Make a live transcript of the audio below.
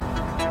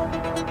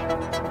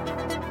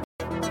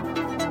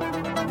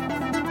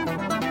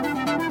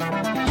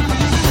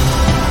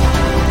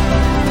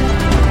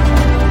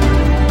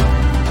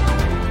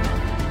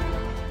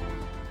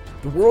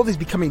world is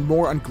becoming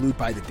more unglued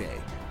by the day.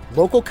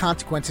 Local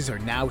consequences are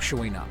now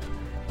showing up.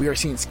 We are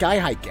seeing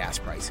sky-high gas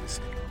prices,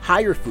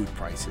 higher food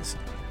prices,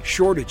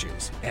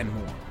 shortages, and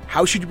more.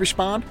 How should you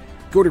respond?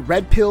 Go to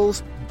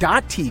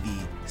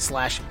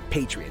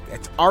redpills.tv/patriot.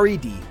 That's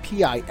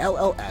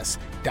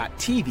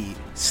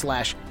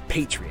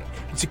redpills.tv/patriot.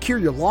 And secure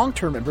your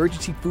long-term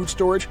emergency food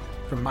storage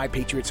from My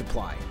Patriot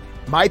Supply.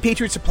 My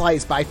Patriot Supply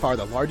is by far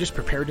the largest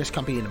preparedness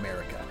company in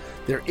America.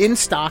 They're in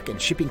stock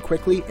and shipping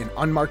quickly in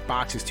unmarked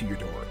boxes to your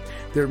door.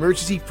 Their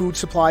emergency food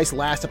supplies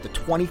last up to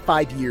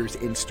 25 years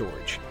in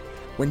storage.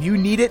 When you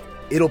need it,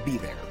 it'll be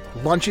there.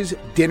 Lunches,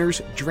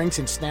 dinners, drinks,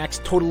 and snacks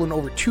totaling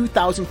over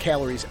 2,000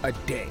 calories a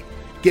day.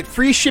 Get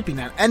free shipping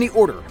on any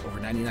order over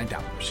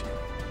 $99.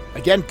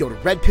 Again, go to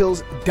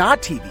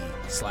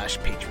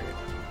redpills.tv/patriot.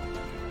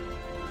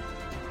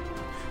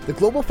 The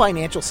global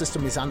financial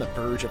system is on the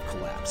verge of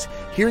collapse.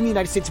 Here in the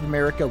United States of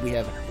America, we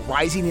have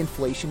rising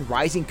inflation,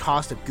 rising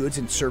cost of goods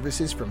and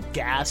services from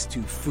gas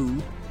to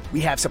food.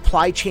 We have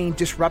supply chain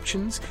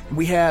disruptions, and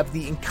we have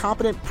the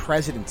incompetent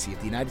presidency of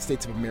the United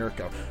States of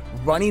America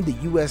running the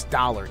U.S.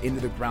 dollar into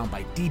the ground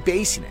by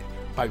debasing it,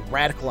 by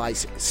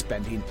radicalized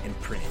spending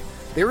and printing.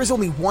 There is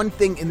only one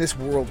thing in this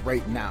world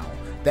right now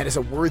that is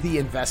a worthy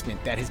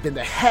investment that has been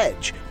the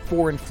hedge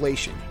for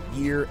inflation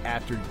year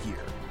after year.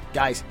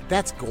 Guys,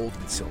 that's gold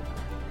and silver.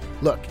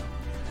 Look,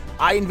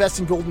 I invest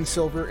in gold and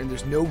silver, and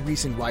there's no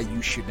reason why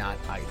you should not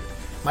either.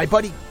 My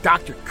buddy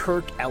Dr.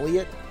 Kirk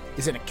Elliott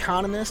is an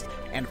economist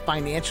and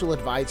financial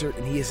advisor,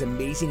 and he is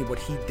amazing at what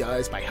he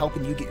does by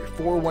helping you get your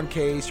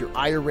 401ks, your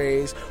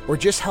IRAs, or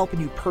just helping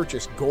you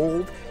purchase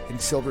gold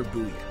and silver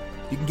bullion.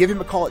 You can give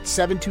him a call at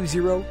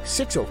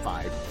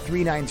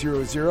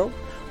 720-605-3900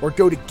 or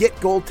go to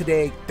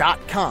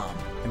getgoldtoday.com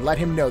and let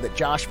him know that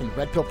Josh from the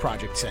Red Pill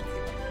Project sent you.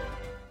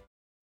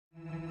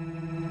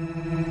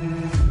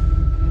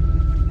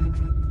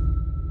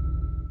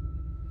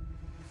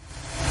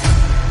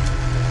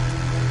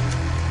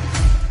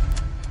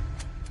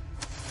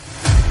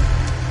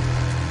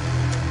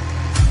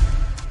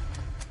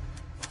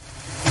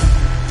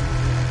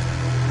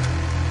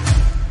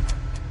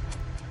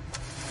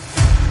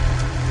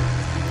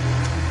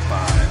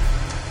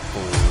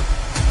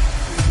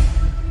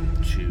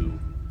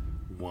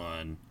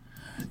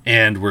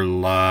 And we're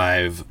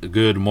live.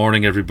 Good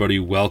morning, everybody.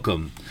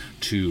 Welcome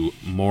to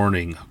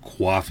Morning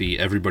Coffee,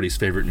 everybody's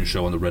favorite new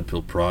show on the Red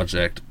Pill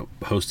Project,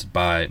 hosted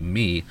by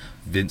me,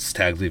 Vince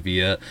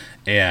Tagliavia,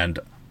 and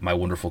my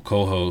wonderful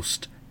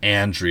co-host,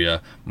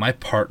 Andrea, my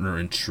partner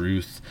in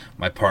truth,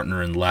 my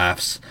partner in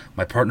laughs,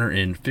 my partner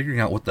in figuring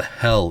out what the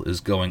hell is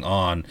going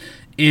on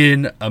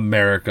in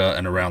America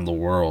and around the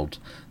world.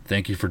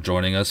 Thank you for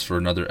joining us for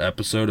another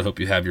episode. I hope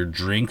you have your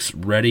drinks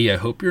ready. I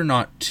hope you're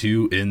not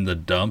too in the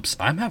dumps.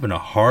 I'm having a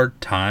hard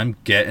time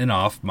getting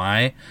off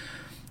my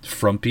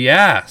frumpy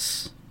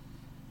ass.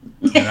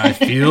 And I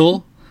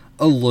feel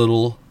a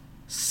little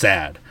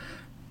sad.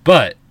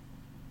 But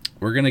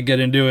we're going to get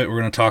into it. We're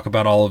going to talk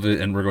about all of it,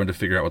 and we're going to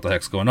figure out what the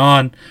heck's going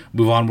on,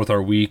 move on with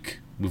our week,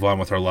 move on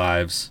with our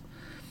lives,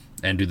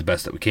 and do the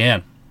best that we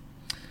can.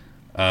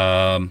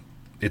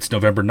 It's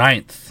November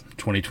 9th,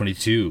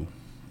 2022.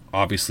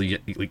 Obviously,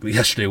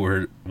 yesterday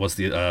was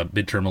the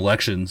midterm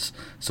elections,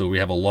 so we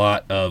have a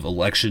lot of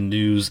election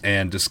news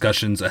and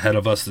discussions ahead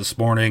of us this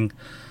morning,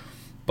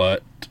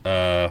 but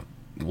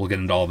we'll get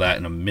into all that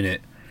in a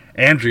minute.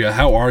 Andrea,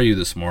 how are you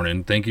this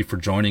morning? Thank you for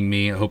joining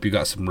me. I hope you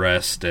got some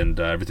rest and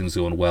everything's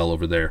going well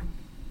over there.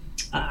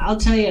 I'll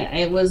tell you,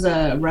 it was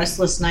a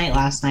restless night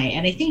last night,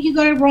 and I think you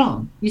got it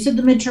wrong. You said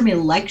the midterm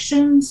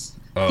elections.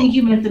 I think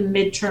you meant the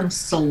midterm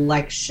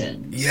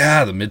selections.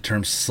 Yeah, the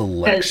midterm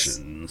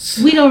selections.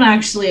 We don't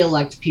actually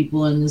elect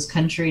people in this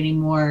country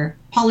anymore.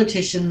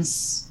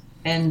 Politicians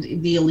and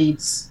the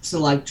elites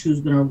select who's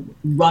going to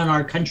run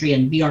our country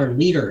and be our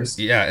leaders.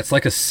 Yeah, it's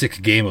like a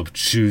sick game of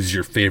choose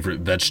your favorite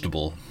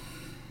vegetable.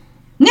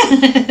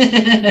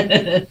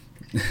 Yeah,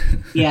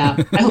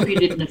 I hope you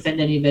didn't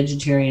offend any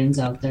vegetarians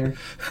out there.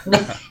 You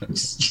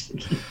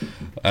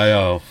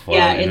know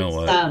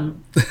what?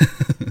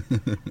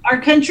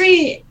 Our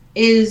country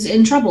is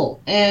in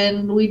trouble,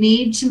 and we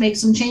need to make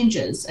some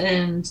changes.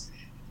 And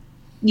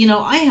you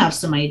know, I have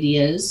some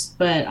ideas,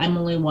 but I'm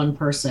only one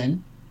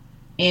person,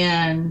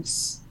 and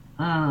so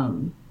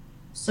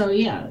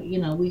yeah, you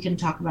know, we can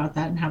talk about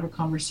that and have a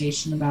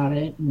conversation about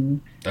it.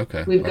 And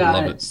okay, we've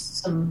got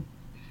some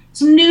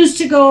news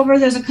to go over.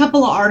 There's a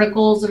couple of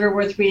articles that are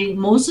worth reading.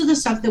 Most of the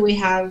stuff that we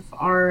have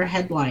are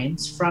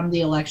headlines from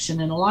the election,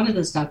 and a lot of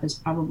the stuff is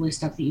probably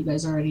stuff that you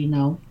guys already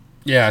know.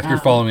 Yeah, if you're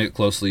following it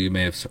closely, you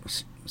may have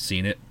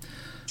seen it.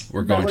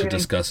 We're going to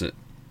discuss it.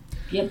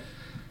 Yep.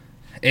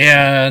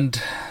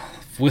 And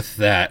with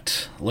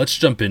that, let's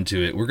jump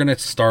into it. We're going to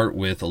start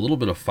with a little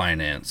bit of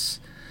finance,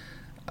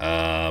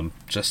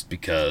 just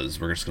because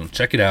we're just going to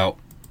check it out.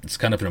 It's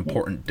kind of an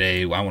important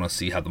day. I want to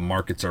see how the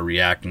markets are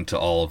reacting to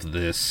all of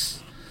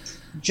this.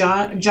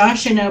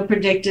 Josh, I know,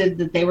 predicted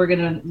that they were going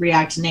to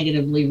react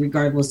negatively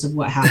regardless of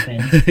what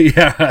happened.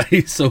 Yeah,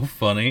 he's so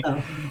funny.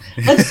 So,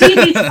 let's see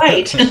if he's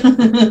right.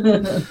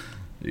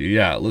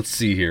 Yeah, let's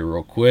see here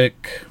real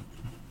quick.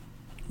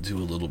 do a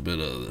little bit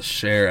of the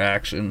share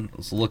action.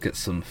 Let's look at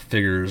some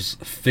figures.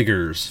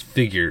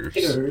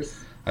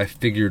 I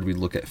figured we'd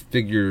look at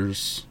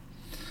figures.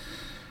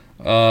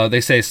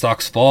 They say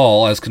stocks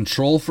fall as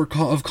control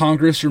of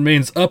Congress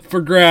remains up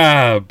for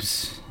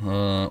grabs.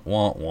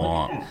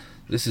 Wah.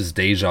 This is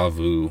deja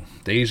vu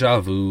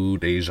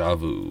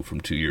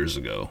from 2 years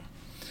ago.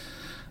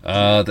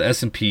 The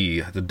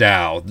S&P, the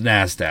Dow, the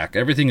NASDAQ,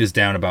 everything is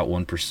down about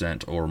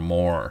 1% or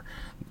more.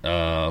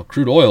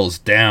 Crude oil is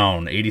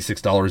down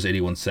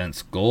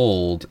 $86.81.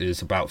 Gold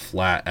is about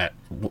flat at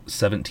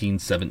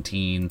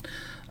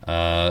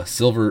 $17.17.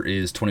 Silver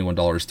is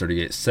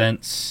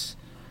 $21.38.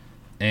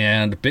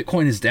 And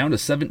Bitcoin is down to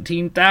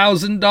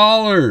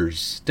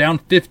 $17,000, down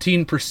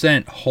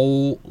 15%.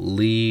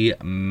 Holy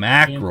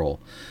mackerel.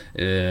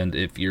 And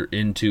if you're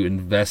into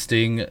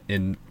investing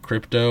in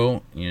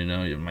crypto,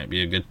 it might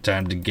be a good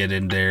time to get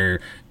in there,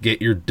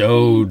 get your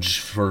Doge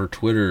for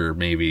Twitter,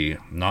 maybe.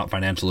 Not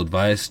financial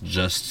advice,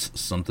 just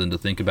something to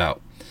think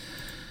about.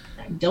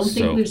 I don't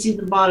think we've seen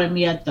the bottom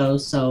yet, though,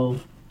 so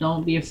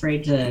don't be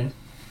afraid to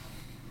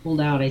hold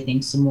out, I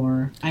think, some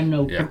more. I'm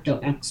no crypto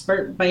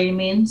expert by any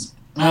means.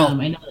 I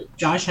know that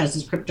Josh has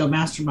his crypto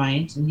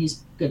mastermind, and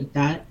he's good at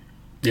that.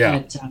 Yeah.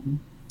 But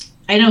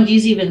I know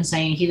he's even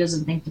saying he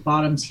doesn't think the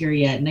bottom's here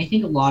yet, and I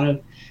think a lot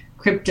of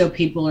crypto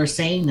people are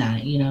saying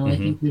that. I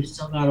think we've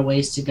still got a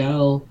ways to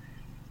go,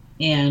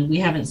 and we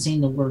haven't seen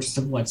the worst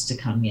of what's to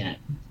come yet.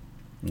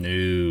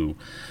 No.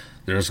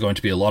 There's going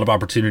to be a lot of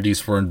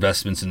opportunities for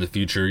investments in the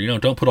future.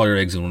 Don't put all your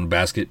eggs in one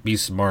basket. Be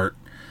smart.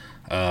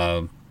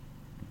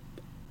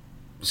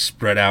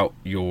 Spread out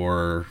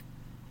your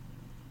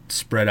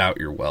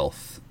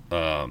wealth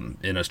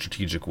in a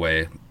strategic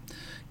way.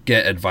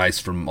 Get advice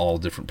from all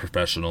different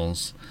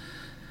professionals.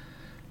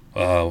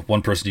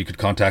 One person you could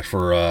contact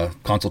for a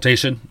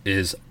consultation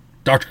is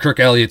Dr. Kirk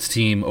Elliott's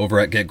team over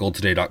at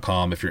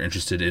getgoldtoday.com if you're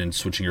interested in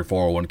switching your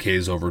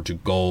 401ks over to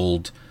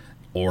gold,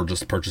 or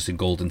just purchasing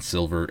gold and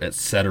silver,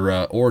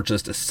 etc., or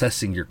just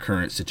assessing your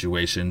current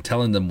situation,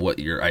 telling them what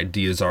your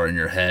ideas are in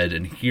your head,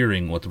 and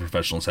hearing what the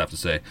professionals have to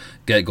say.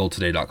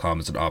 GetGoldToday.com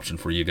is an option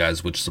for you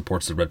guys, which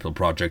supports the Red Pill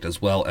Project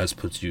as well as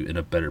puts you in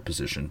a better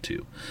position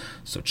too.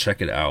 So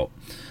check it out.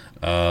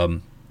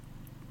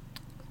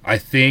 I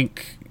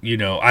think,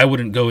 I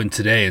wouldn't go in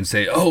today and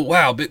say, oh,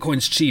 wow,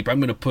 Bitcoin's cheap. I'm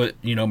going to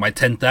put, my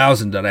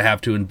 10,000 that I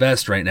have to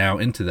invest right now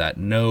into that.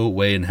 No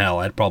way in hell.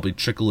 I'd probably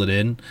trickle it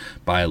in,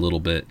 buy a little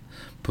bit,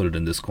 put it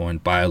in this coin,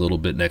 buy a little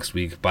bit next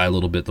week, buy a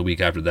little bit the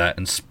week after that,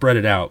 and spread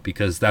it out,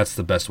 because that's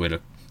the best way to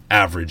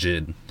average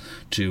in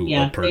to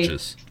a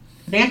purchase.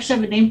 They actually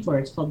have a name for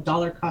it. It's called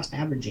dollar cost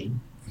averaging.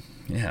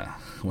 Yeah,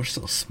 we're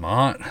so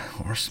smart.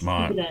 We're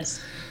smart. Look at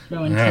us.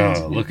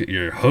 Look at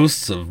your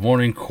hosts of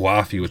Morning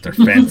Coffee with their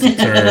fancy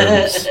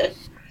terms.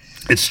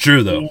 It's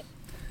true, though. Yeah.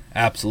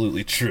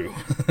 Absolutely true.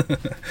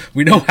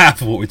 We know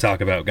half of what we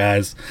talk about,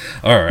 guys.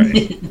 All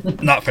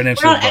right. Not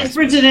financial We're not advice.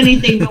 experts in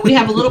anything, but we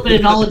have a little bit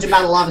of knowledge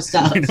about a lot of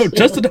stuff.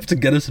 Just enough to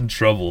get us in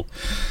trouble.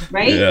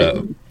 Right?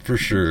 Yeah, for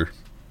sure.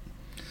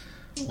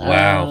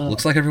 Wow.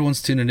 Looks like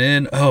everyone's tuning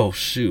in. Oh,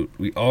 shoot.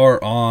 We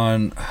are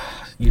on,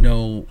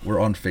 we're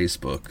on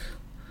Facebook.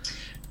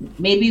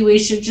 Maybe we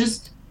should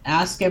just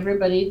ask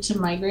everybody to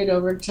migrate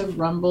over to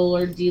Rumble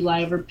or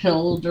DLive or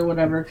Pilled or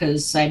whatever,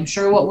 because I'm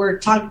sure what we're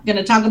going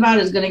to talk about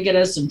is going to get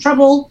us in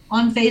trouble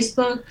on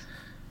Facebook.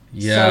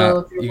 Yeah,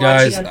 so you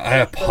guys, I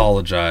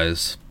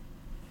apologize.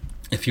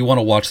 If you want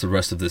to watch the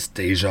rest of this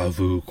Deja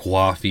Vu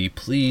Coffee,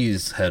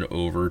 please head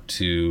over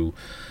to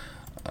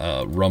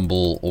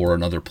Rumble or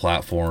another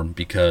platform,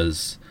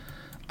 because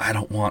I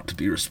don't want to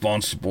be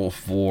responsible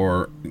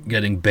for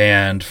getting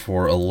banned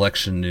for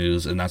election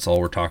news, and that's all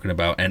we're talking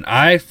about. And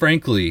I,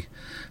 frankly,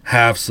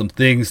 have some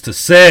things to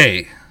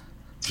say.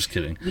 Just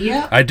kidding.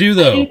 Yeah. I do,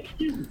 though.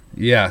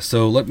 Yeah,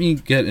 so let me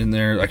get in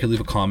there. I could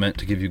leave a comment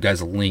to give you guys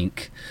a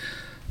link.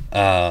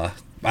 I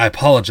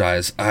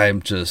apologize. I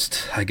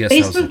guess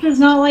Facebook does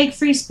not like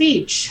free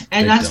speech,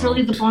 and that's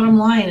really the bottom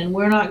line, and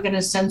we're not going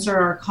to censor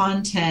our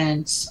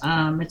content.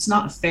 It's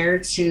not fair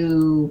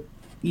to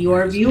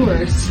your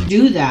viewers to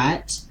do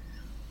that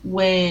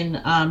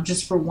when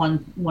just for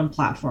one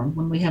platform,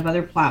 when we have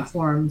other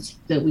platforms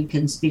that we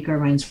can speak our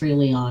minds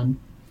freely on.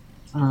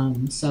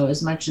 So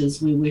as much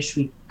as we wish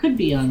we could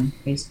be on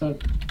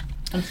Facebook,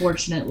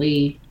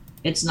 unfortunately,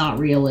 it's not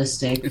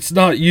realistic. It's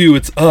not you,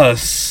 it's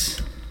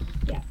us.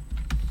 Yeah.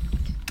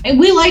 And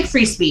we like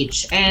free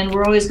speech, and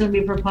we're always going to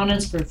be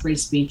proponents for free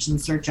speech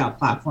and search out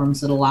platforms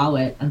that allow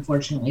it.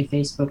 Unfortunately,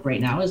 Facebook right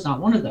now is not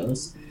one of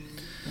those.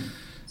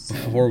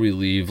 Before we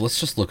leave,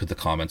 let's just look at the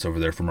comments over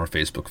there from our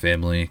Facebook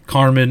family.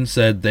 Carmen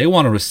said they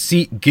want a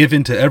receipt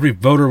given to every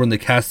voter when they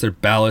cast their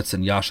ballots,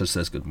 and Yasha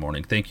says good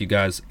morning. Thank you,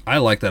 guys. I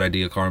like that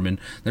idea, Carmen.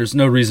 There's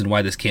no reason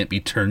why this can't be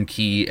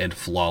turnkey and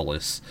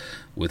flawless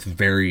with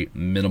very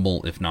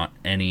minimal, if not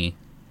any,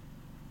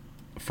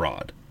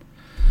 fraud.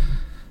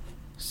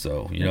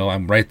 So,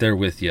 I'm right there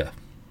with you.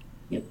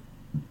 Yep.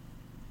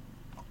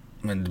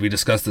 And we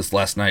discussed this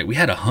last night. We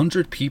had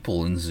 100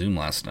 people in Zoom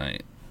last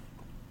night.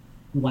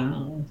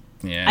 Wow.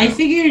 Yeah. I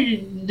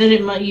figured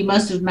that you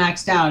must have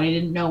maxed out. I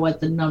didn't know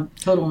what the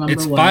total number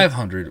was. It's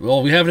 500.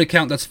 Well, we have an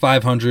account that's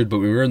 500, but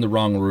we were in the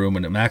wrong room,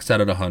 and it maxed out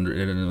at 100,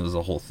 and it was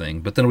a whole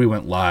thing. But then we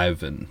went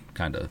live and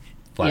kind of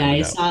flattened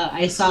it out.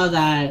 I saw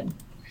that.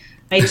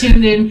 I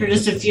tuned in for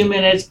just a few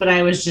minutes, but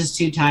I was just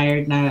too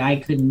tired, and I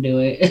couldn't do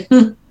it.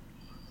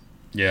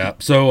 Yeah.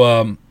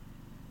 So,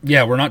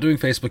 yeah, we're not doing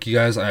Facebook, you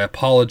guys. I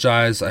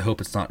apologize. I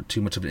hope it's not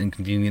too much of an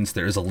inconvenience.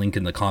 There is a link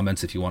in the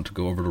comments if you want to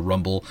go over to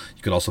Rumble.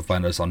 You could also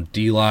find us on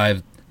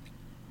DLive,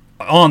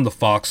 on the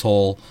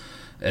Foxhole,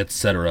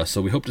 etc.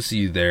 So we hope to see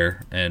you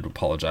there, and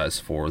apologize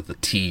for the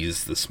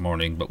tease this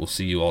morning, but we'll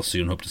see you all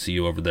soon. Hope to see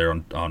you over there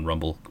on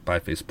Rumble. Bye,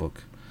 Facebook.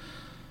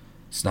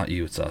 It's not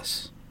you, it's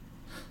us.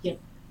 Yep.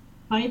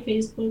 Bye,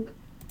 Facebook.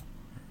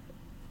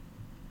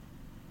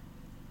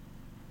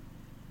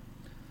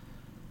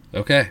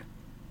 Okay.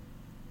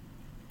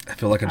 I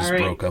feel like I just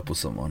broke up with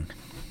someone.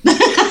 Well,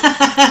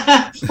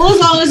 as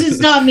long as it's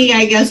not me,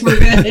 I guess we're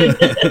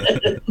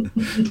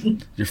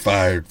good. You're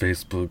fired,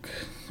 Facebook.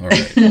 All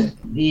right.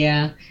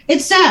 Yeah.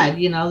 It's sad,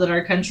 that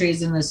our country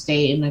is in the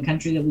state, in the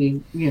country that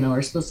we,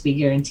 are supposed to be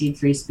guaranteed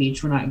free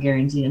speech. We're not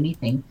guaranteed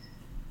anything.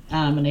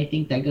 And I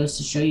think that goes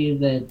to show you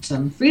that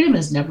freedom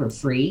is never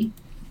free.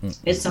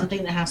 It's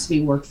something that has to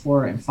be worked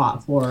for and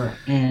fought for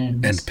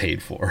and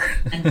paid for.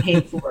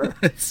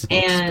 It's so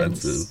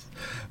expensive.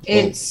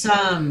 It's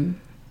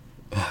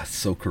it's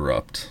so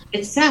corrupt.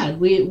 It's sad.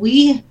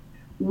 We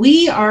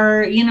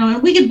are,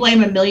 and we could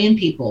blame a million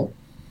people,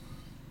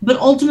 but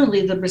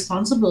ultimately the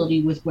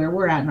responsibility with where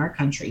we're at in our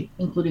country,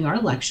 including our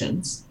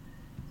elections,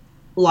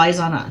 lies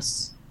on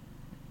us,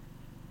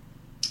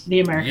 the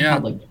American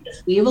public.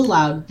 We have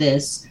allowed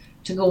this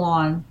to go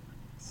on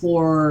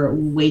for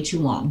way too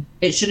long.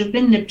 It should have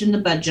been nipped in the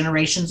bud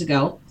generations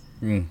ago.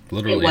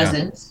 Literally, it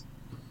wasn't.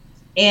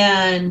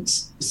 And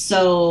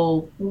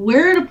so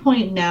we're at a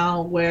point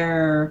now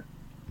where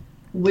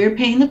we're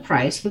paying the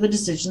price for the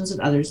decisions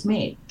that others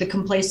made, the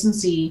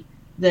complacency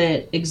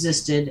that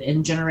existed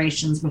in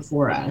generations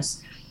before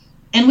us.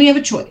 And we have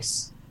a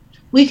choice.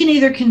 We can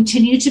either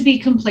continue to be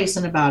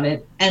complacent about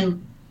it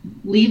and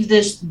leave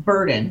this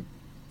burden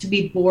to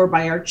be bore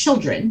by our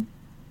children,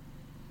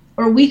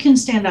 or we can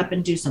stand up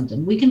and do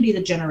something. We can be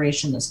the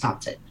generation that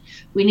stops it.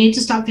 We need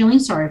to stop feeling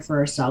sorry for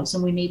ourselves,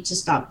 and we need to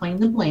stop playing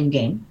the blame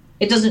game.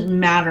 It doesn't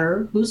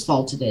matter whose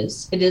fault it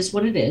is. It is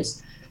what it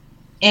is.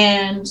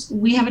 And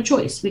we have a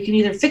choice. We can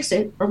either fix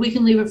it, or we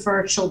can leave it for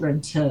our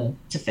children to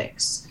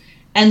fix.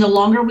 And the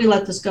longer we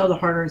let this go, the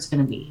harder it's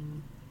going to be.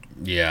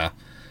 Yeah.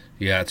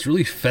 Yeah, it's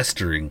really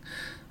festering.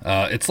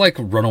 It's like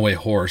a runaway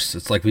horse.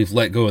 It's like we've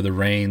let go of the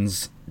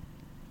reins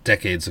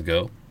decades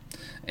ago.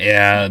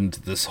 And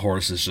this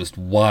horse is just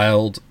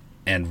wild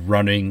and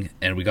running,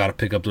 and we got to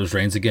pick up those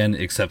reins again,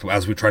 except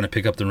as we're trying to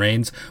pick up the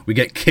reins, we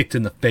get kicked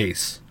in the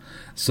face.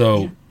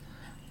 So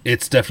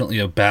it's definitely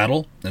a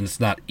battle, and it's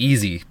not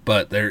easy,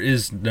 but there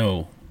is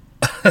no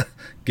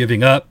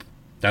giving up.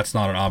 That's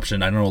not an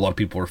option. I know a lot of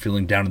people are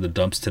feeling down in the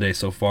dumps today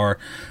so far.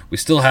 We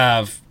still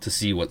have to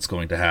see what's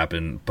going to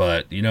happen,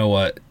 but you know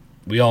what?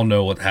 We all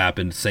know what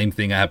happened. Same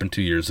thing happened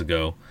 2 years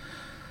ago.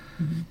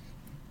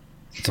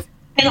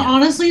 And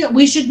honestly,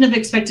 we shouldn't have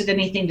expected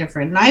anything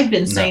different. And I've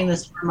been saying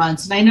this for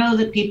months, and I know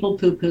that people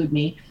poo-pooed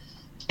me.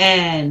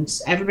 And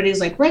everybody's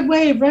like, red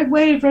wave, red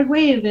wave, red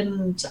wave.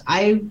 And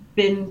I've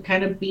been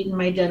kind of beating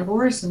my dead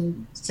horse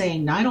and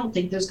saying, I don't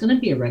think there's going to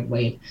be a red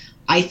wave.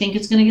 I think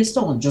it's going to get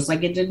stolen, just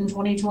like it did in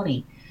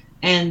 2020.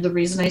 And the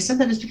reason I said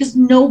that is because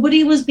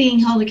nobody was being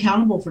held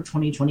accountable for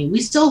 2020. We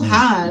still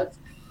have,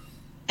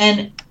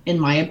 and in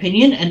my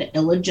opinion, an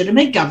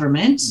illegitimate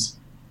government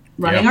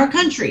running our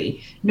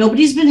country.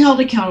 Nobody's been held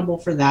accountable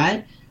for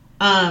that.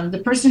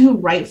 The person who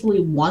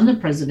rightfully won the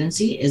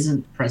presidency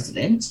isn't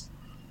president.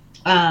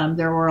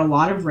 There were a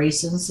lot of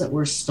races that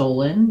were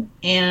stolen,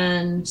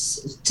 and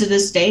to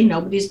this day,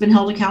 nobody's been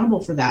held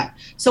accountable for that.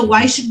 So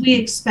why should we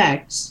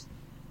expect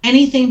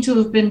anything to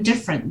have been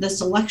different this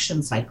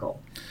election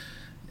cycle?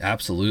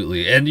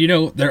 Absolutely. And,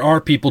 there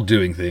are people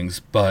doing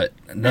things, but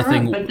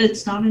nothing... but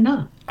it's not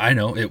enough. I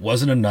know, it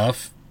wasn't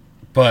enough,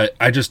 but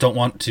I just don't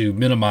want to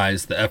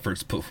minimize the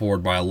efforts put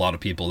forward by a lot of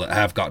people that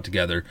have got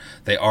together.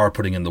 They are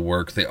putting in the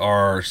work. They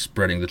are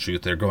spreading the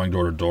truth. They're going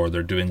door to door.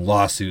 They're doing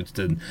lawsuits,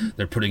 and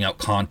they're putting out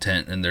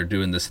content, and they're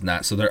doing this and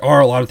that. So there are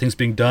a lot of things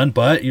being done,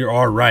 but you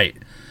are right.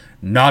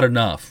 Not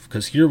enough,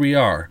 because here we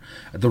are.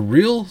 The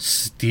real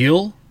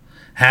steal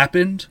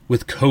happened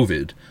with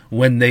COVID,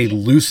 when they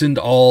loosened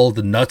all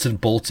the nuts and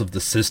bolts of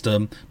the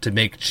system to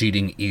make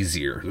cheating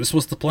easier. This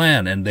was the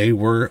plan, and they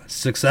were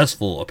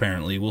successful,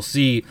 apparently. We'll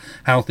see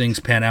how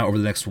things pan out over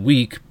the next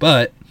week,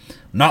 but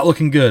not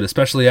looking good,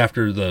 especially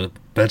after the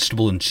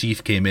vegetable in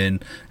chief came in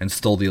and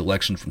stole the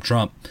election from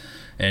Trump.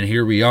 And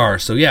here we are.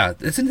 So yeah,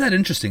 isn't that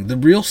interesting? The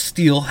real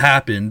steal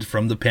happened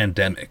from the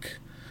pandemic.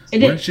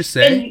 Wouldn't you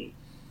say?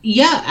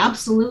 Yeah,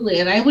 absolutely.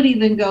 And I would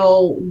even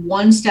go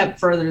one step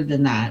further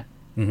than that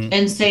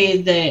and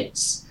say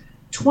that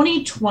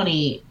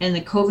 2020 and the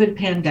COVID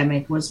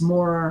pandemic was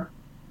more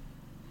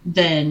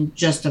than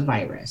just a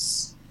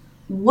virus.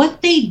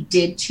 What they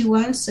did to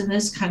us in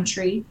this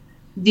country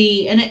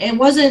it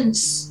wasn't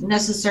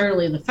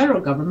necessarily the federal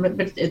government,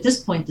 but at this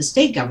point, the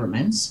state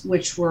governments,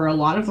 which were a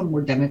lot of them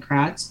were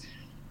Democrats,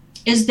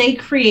 is they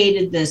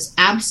created this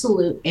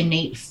absolute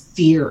innate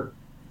fear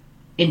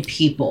in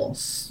people.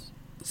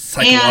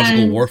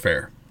 Psychological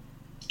warfare.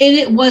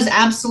 It was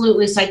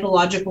absolutely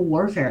psychological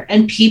warfare,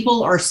 and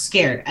people are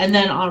scared. And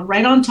then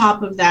right on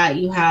top of that,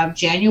 you have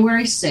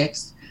January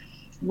 6th,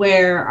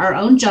 where our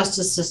own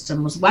justice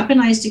system was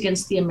weaponized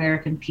against the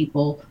American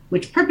people,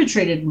 which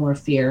perpetrated more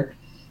fear.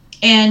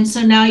 And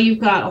so now you've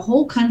got a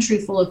whole country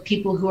full of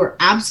people who are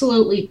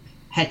absolutely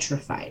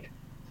petrified.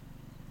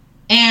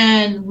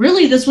 And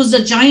really, this was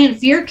a giant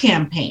fear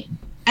campaign.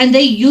 And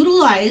they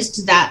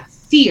utilized that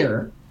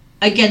fear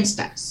against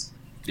us.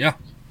 Yeah.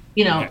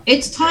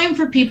 It's time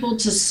for people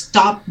to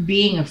stop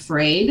being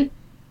afraid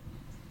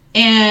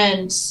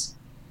and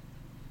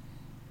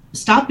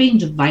stop being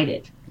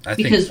divided.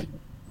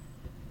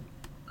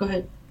 Go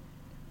ahead.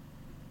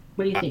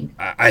 What do you think?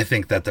 I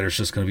think that there's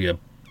just going to be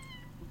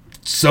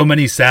so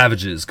many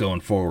savages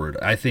going forward.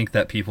 I think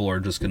that people are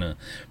just going to,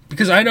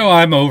 because I know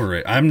I'm over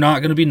it. I'm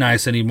not going to be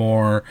nice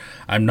anymore.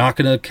 I'm not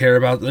going to care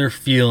about their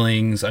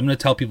feelings. I'm going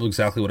to tell people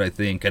exactly what I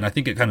think. And I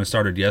think it kind of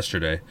started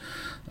yesterday.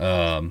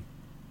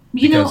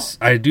 Because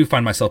I do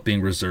find myself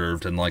being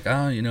reserved and like,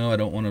 I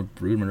don't want to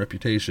ruin my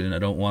reputation. I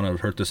don't want to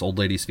hurt this old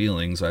lady's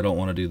feelings. I don't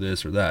want to do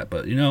this or that.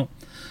 But,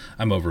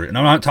 I'm over it. And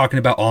I'm not talking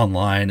about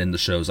online and the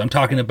shows. I'm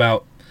talking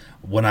about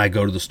when I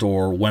go to the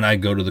store, when I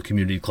go to the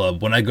community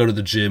club, when I go to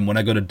the gym, when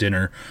I go to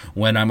dinner,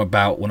 when I'm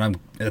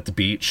at the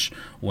beach,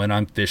 when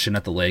I'm fishing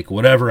at the lake,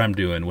 whatever I'm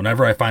doing,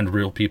 whenever I find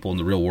real people in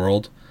the real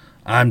world,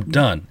 I'm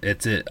done.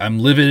 It's it. I'm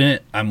living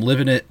it.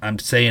 I'm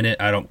saying it.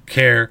 I don't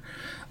care.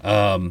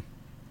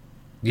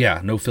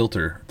 Yeah, no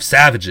filter.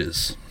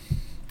 Savages.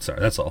 Sorry,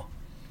 that's all.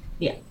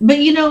 Yeah. But,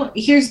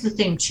 here's the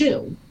thing,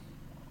 too,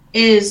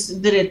 is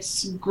that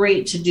it's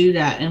great to do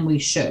that, and we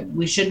should.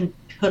 We shouldn't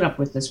put up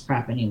with this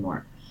crap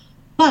anymore.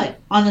 But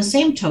on the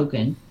same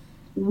token,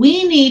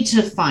 we need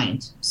to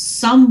find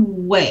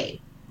some way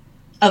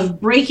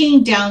of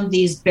breaking down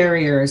these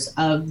barriers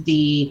of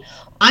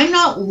I'm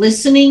not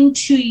listening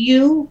to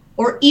you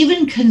or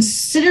even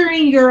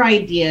considering your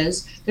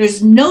ideas.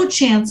 There's no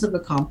chance of a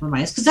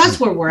compromise, because that's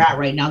where we're at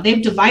right now.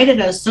 They've divided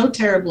us so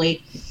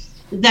terribly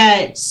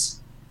that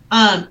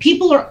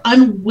people are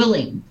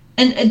unwilling.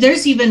 And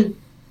there's even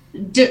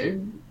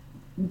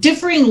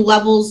differing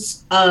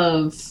levels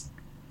of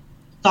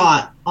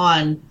thought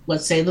on,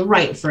 let's say, the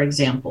right, for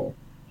example.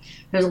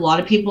 There's a lot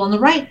of people on the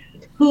right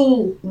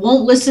who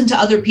won't listen to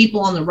other people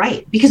on the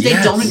right because they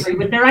don't agree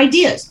with their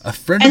ideas. A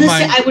friend of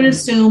mine, I would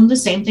assume the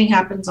same thing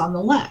happens on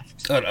the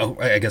left.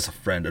 I guess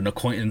an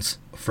acquaintance,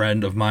 a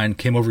friend of mine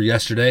came over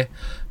yesterday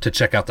to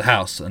check out the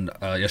house. And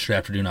yesterday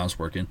afternoon I was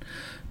working,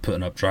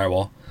 putting up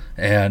drywall.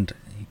 And,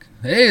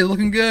 hey,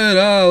 looking good,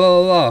 blah,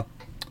 blah, blah.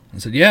 I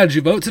said, yeah, did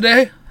you vote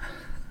today?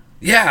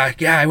 Yeah,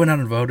 I went out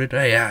and voted.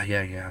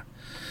 Yeah.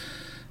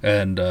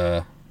 And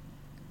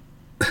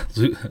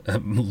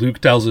Luke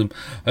tells him,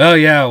 oh,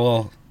 yeah,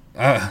 well,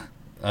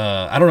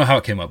 I don't know how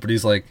it came up, but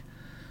he's like,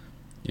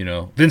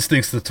 Vince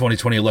thinks the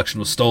 2020 election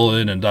was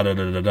stolen and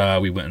da-da-da-da-da,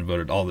 we went and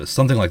voted, all this,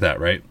 something like that,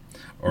 right?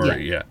 Or,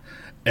 yeah.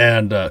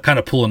 And kind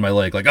of pulling my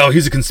leg, like, oh,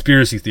 he's a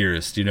conspiracy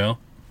theorist,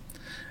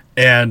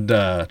 And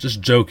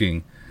just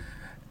joking.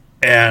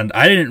 And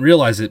I didn't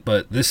realize it,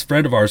 but this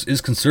friend of ours is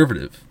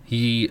conservative.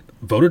 He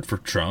voted for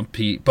Trump,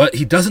 but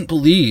he doesn't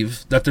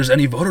believe that there's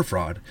any voter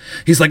fraud.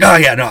 He's like, oh,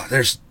 yeah, no,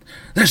 there's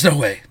no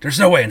way. There's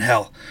no way in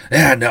hell.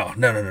 Yeah, no,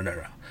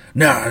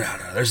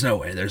 there's no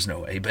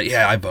way. But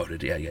yeah, I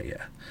voted.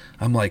 Yeah.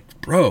 I'm like,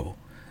 bro,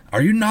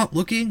 are you not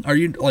looking? Are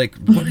you like,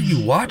 what are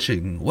you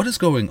watching? What is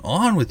going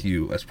on with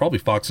you? That's probably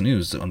Fox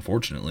News,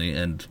 unfortunately,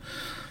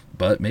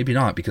 but maybe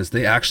not, because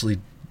they actually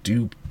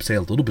do say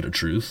a little bit of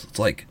truth. It's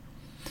like,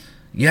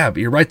 yeah,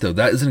 but you're right, though.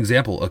 That is an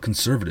example, a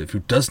conservative who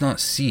does not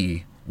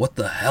see what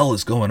the hell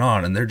is going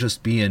on, and they're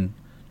just being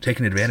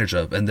taken advantage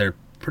of, and they're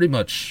pretty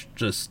much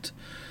just...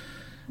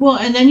 Well,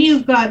 and then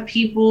you've got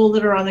people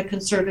that are on the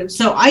conservative.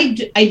 So I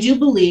do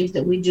believe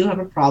that we do have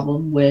a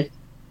problem with,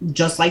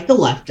 just like the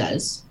left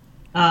does,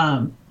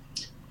 of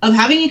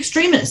having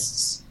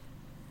extremists.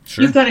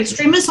 Sure. You've got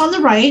extremists on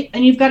the right,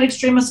 and you've got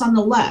extremists on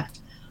the left.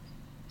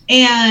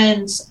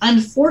 And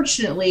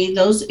unfortunately,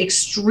 those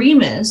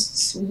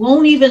extremists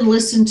won't even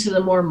listen to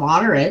the more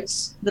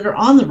moderates that are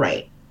on the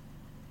right.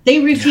 They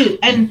refuse.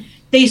 Yeah. And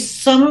they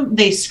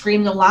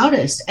scream the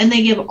loudest, and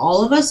they give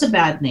all of us a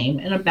bad name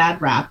and a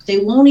bad rap. They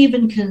won't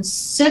even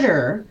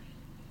consider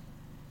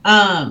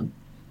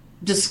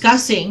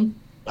discussing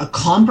a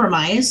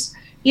compromise.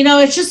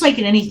 It's just like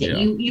in anything.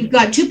 Yeah. You've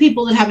got two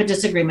people that have a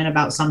disagreement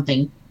about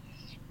something.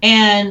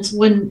 And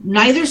when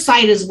neither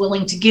side is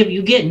willing to give,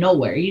 you get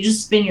nowhere. You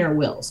just spin your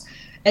wheels.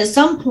 At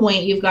some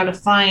point, you've got to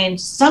find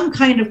some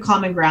kind of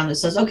common ground that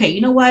says, okay,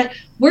 you know what?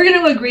 We're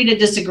going to agree to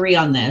disagree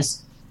on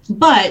this.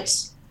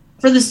 But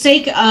for the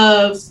sake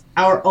of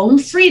our own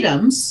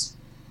freedoms,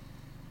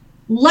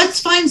 let's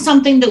find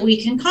something that we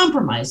can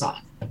compromise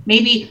on.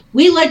 Maybe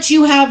we let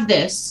you have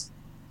this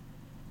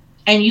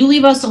and you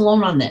leave us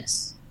alone on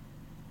this.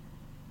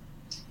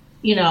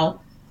 you know,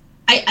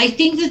 I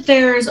think that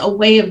there's a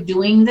way of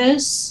doing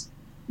this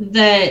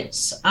that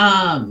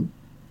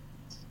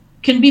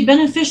can be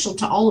beneficial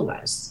to all of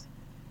us.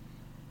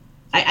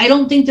 I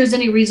don't think there's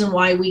any reason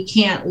why we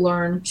can't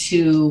learn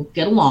to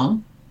get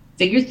along,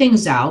 figure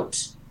things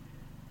out.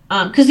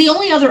 Because the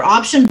only other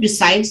option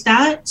besides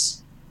that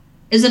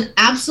is an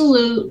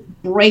absolute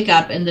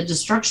breakup and the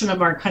destruction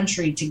of our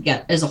country to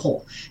get as a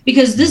whole.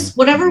 Because this,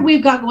 whatever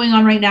we've got going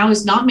on right now,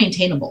 is not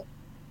maintainable.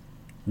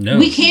 No.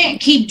 We can't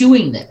keep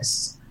doing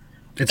this.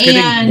 It's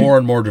getting more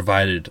and more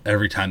divided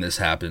every time this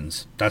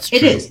happens. That's true.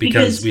 It is,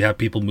 because we have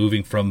people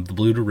moving from the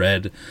blue to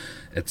red,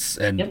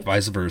 Yep.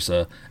 vice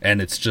versa,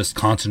 and it's just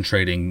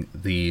concentrating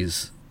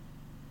these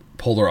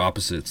polar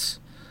opposites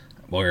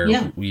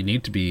where we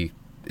need to be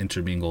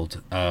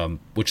intermingled,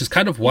 which is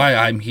kind of why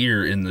I'm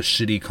here in the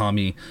shitty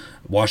commie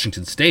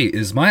Washington State.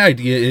 Is my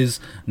idea is,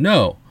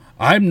 no,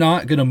 I'm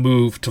not going to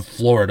move to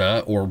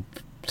Florida or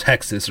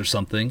Texas or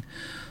something.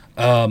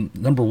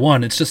 Number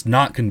one, it's just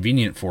not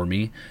convenient for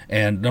me.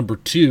 And number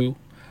two,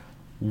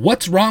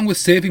 what's wrong with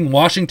saving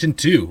Washington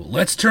too?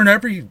 Let's turn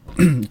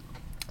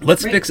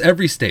let's fix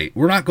every state.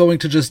 We're not going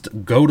to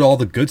just go to all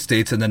the good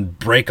states and then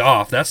break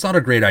off. That's not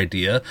a great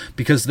idea,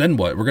 because then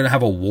what? We're going to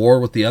have a war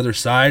with the other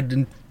side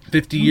in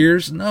 50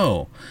 years?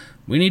 No.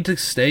 We need to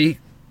stay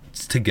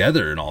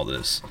together in all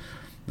this.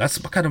 That's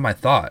kind of my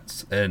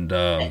thoughts. And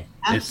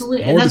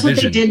absolutely. And that's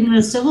division. What they did in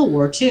the Civil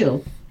War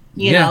too.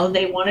 You know,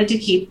 they wanted to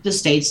keep the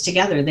states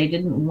together. They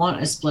didn't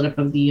want a split up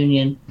of the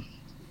Union.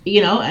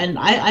 You know, and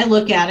I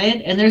look at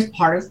it, and there's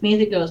part of me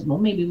that goes, well,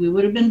 maybe we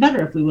would have been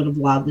better if we would have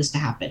allowed this to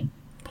happen.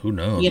 Who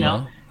knows? You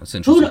know, that's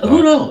interesting.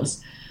 Who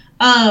knows?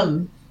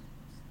 But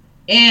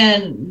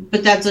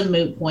that's a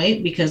moot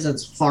point because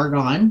it's far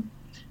gone.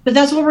 But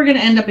that's what we're going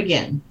to end up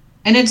again,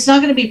 and it's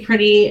not going to be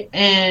pretty.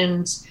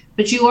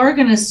 But you are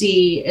going to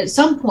see at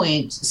some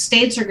point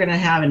states are going to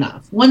have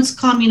enough once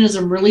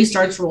communism really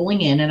starts rolling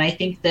in, and I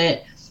think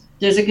that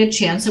there's a good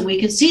chance that we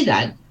could see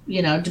that.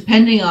 You know,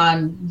 depending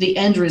on the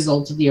end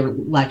results of the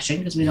election,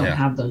 because we don't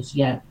have those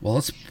yet. Well,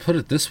 let's put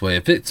it this way: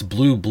 if it's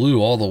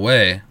blue all the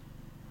way,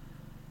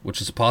 which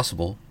is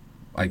possible,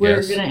 I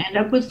guess. We're going to end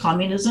up with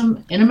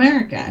communism in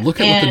America. Look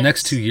at what the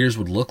next 2 years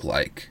would look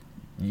like.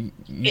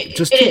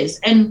 It is.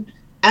 And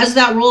as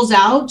that rolls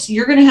out,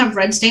 you're going to have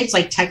red states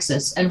like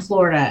Texas and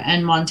Florida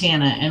and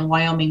Montana and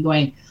Wyoming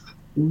going,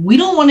 we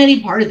don't want any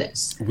part of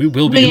this. We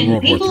will be in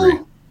World War III.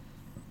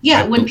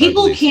 Yeah, when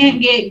people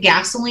can't get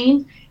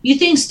gasoline, you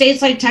think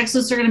states like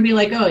Texas are going to be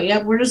like, oh,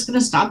 yeah, we're just going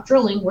to stop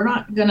drilling. We're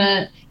not going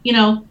to, you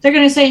know, they're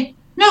going to say,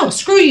 no,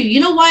 screw you. You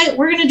know what?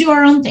 We're going to do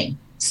our own thing.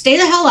 Stay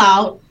the hell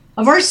out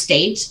of our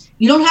state.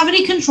 You don't have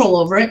any control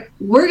over it.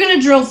 We're going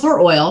to drill for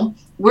oil.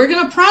 We're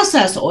going to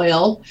process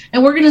oil,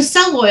 and we're going to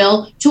sell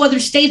oil to other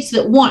states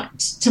that want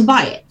to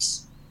buy it.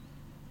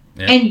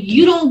 Yeah. And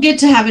you don't get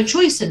to have a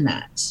choice in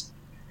that.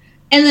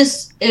 And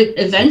this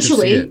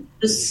eventually,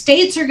 the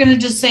states are going to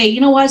just say,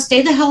 you know what,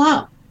 stay the hell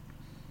out.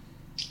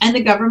 And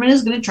the government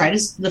is going to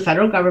the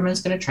federal government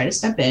is going to try to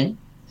step in,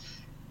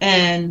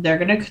 and they're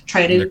going to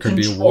try to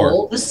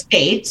control the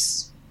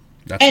states.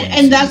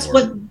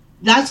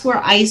 That's where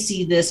I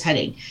see this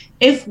heading.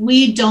 If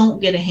we don't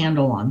get a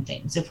handle on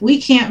things, if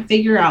we can't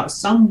figure out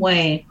some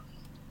way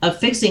of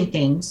fixing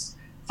things,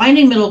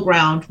 finding middle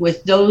ground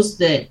with those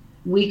that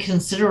we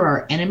consider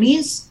our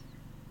enemies,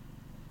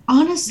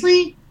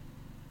 honestly,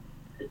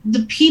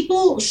 the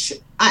people,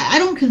 I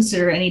don't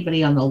consider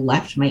anybody on the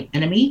left my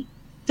enemy.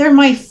 They're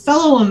my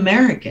fellow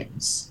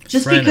Americans.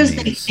 Just because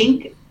they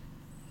think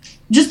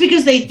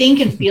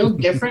and feel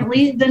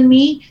differently than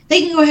me, they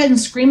can go ahead and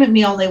scream at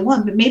me all they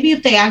want. But maybe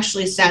if they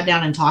actually sat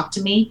down and talked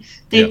to me,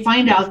 they'd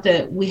find out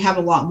that we have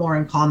a lot more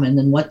in common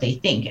than what they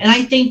think. And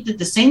I think that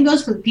the same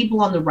goes for the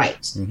people on the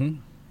right. Mm-hmm.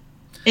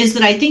 Is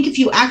that I think if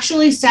you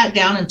actually sat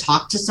down and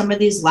talked to some of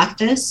these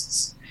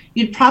leftists,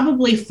 you'd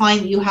probably find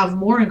that you have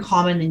more in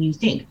common than you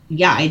think.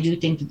 Yeah, I do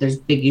think that there's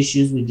big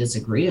issues we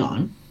disagree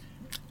on.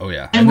 Oh,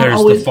 yeah. And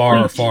there's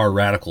the far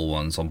radical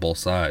ones on both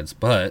sides.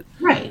 But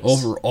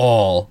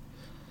overall,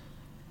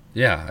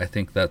 yeah, I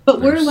think that.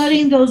 But we're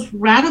letting those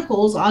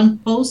radicals on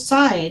both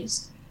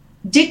sides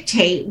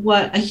dictate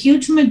what a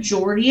huge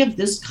majority of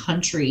this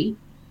country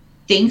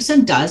thinks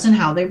and does and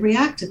how they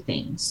react to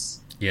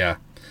things. Yeah.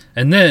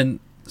 And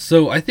then,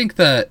 so I think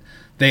that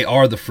they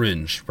are the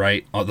fringe,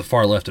 right? The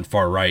far left and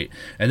far right.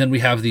 And then we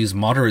have these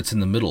moderates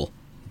in the middle,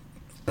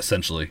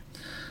 essentially,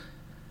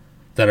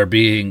 that are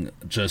being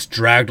just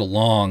dragged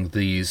along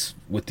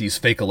with these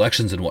fake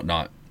elections and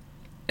whatnot.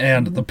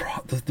 And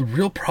the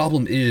real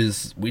problem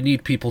is we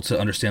need people to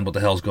understand what the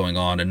hell's going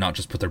on and not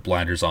just put their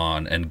blinders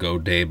on and go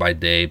day by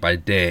day by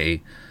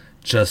day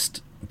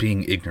just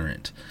being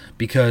ignorant.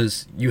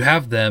 Because you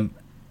have them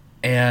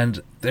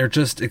and they're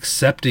just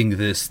accepting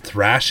this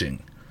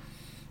thrashing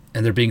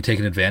and they're being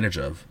taken advantage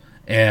of.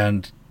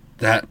 And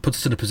that puts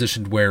us in a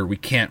position where we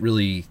can't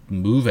really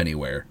move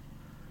anywhere.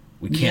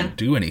 We can't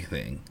do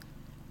anything.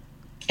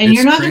 And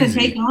you're not going to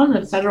take on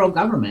the federal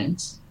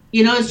government.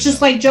 You know, it's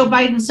just like Joe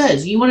Biden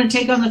says, you want to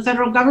take on the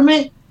federal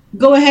government?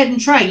 Go ahead and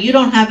try. You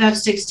don't have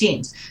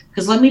F-16s.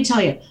 Because let me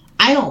tell you,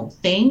 I don't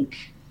think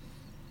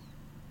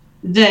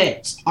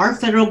that our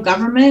federal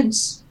government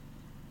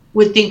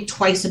would think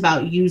twice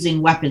about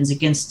using weapons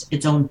against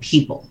its own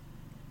people.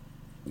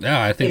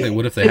 Yeah, I think they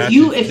would if they had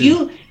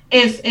to.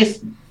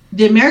 If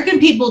the American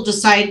people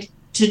decide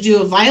to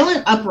do a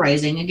violent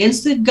uprising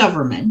against the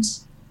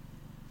government,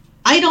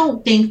 I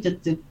don't think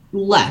that the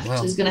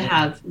left is going to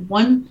have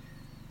one.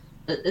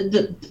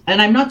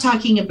 And I'm not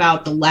talking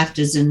about the left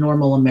as in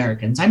normal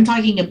Americans. I'm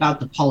talking about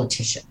the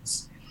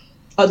politicians,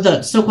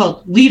 the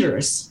so-called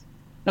leaders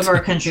of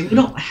our country. We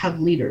don't have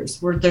leaders.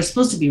 They're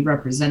supposed to be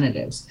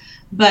representatives.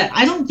 But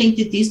I don't think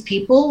that these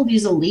people,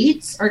 these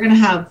elites, are going to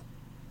have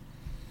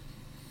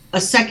a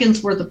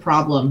second's worth of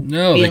problem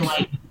being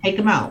like, take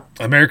them out.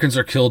 Americans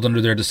are killed under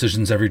their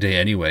decisions every day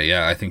anyway.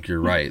 Yeah, I think you're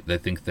right. I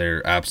think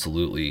they're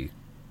absolutely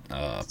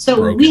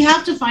broken. We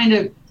have to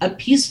find a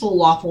peaceful,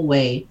 lawful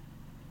way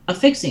of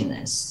fixing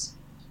this,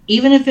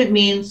 even if it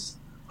means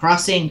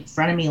crossing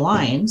frenemy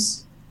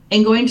lines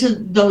and going to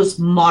those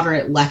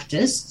moderate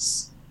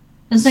leftists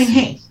and saying,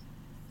 hey,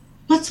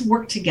 let's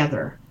work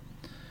together.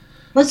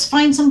 Let's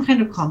find some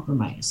kind of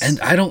compromise. And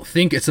I don't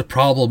think it's a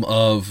problem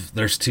of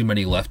there's too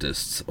many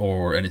leftists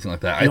or anything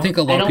like that. I think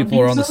a lot of people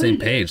are on the same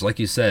page. Like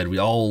you said, we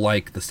all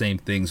like the same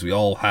things. We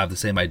all have the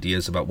same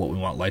ideas about what we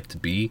want life to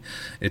be.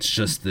 It's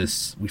just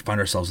this, we find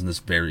ourselves in this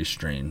very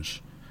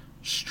strange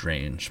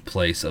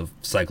place of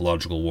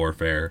psychological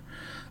warfare,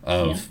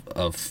 of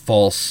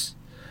false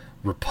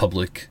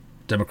republic,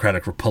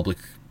 democratic republic,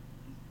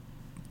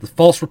 the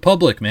false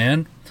republic,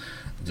 man.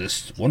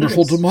 This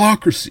wonderful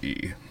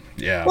democracy.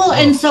 Yeah. Well,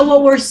 and so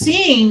what we're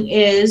seeing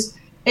is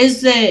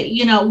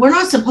that, we're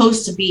not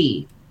supposed to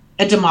be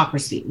a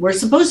democracy. We're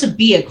supposed to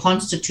be a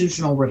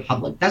constitutional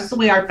republic. That's the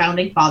way our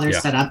founding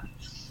fathers set up.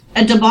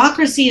 A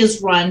democracy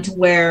is run to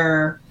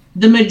where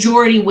the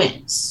majority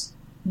wins.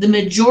 The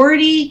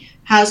majority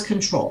has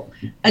control.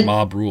 A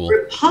mob rule.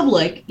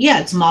 Republic,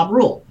 it's mob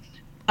rule.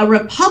 A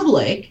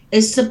republic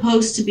is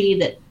supposed to be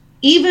that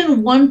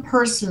even one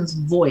person's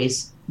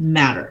voice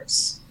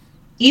matters.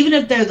 Even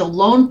if they're the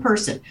lone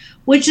person,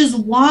 which is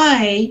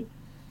why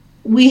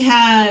we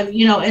have,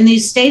 in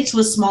these states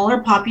with smaller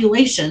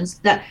populations,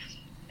 that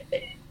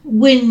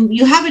when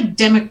you have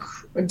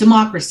a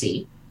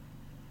democracy,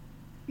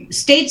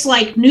 states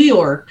like New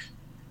York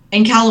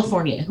and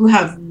California, who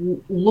have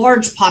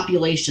large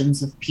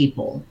populations of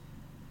people,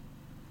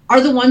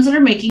 are the ones that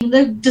are making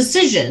the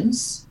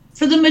decisions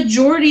for the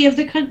majority of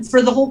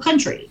for the whole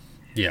country.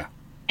 Yeah.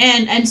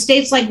 And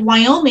states like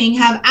Wyoming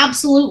have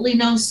absolutely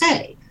no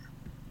say.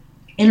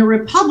 In a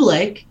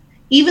republic,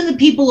 even the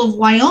people of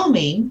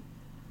Wyoming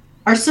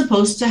are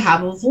supposed to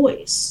have a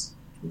voice.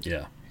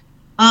 Yeah.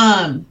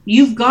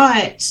 You've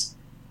got,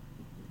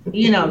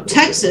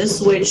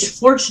 Texas, which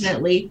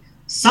fortunately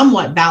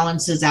somewhat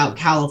balances out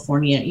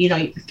California.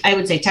 I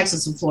would say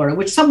Texas and Florida,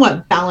 which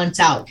somewhat balance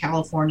out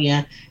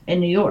California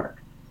and New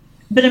York.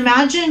 But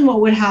imagine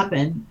what would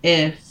happen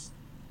if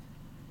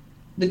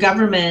the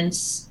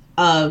governments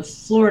of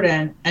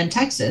Florida and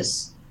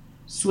Texas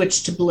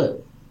switched to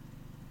blue.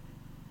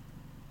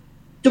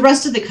 The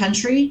rest of the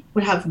country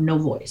would have no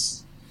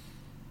voice,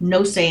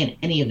 no say in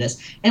any of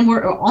this. And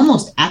we're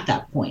almost at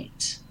that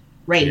point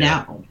right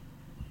now.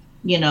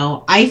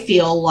 I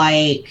feel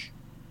like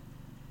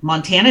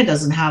Montana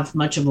doesn't have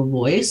much of a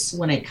voice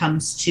when it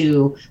comes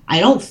to, I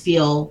don't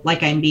feel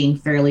like I'm being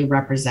fairly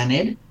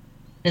represented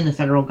in the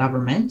federal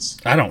government.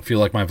 I don't feel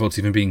like my vote's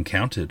even being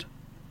counted.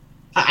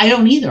 I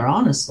don't either,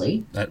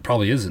 honestly. That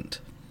probably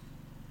isn't.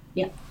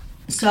 Yeah.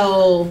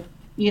 So,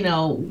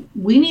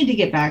 we need to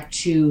get back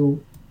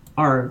to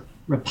our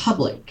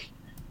republic,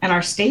 and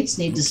our states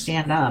need to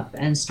stand up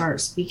and start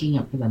speaking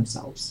up for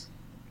themselves.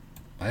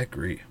 I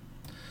agree.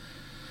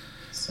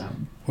 So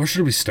where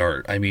should we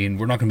start? I mean,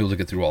 we're not going to be able to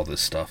get through all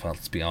this stuff.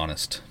 Let's be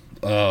honest.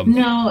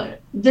 No,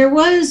 there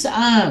was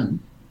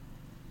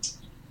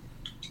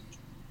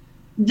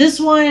this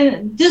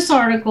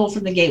article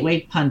from the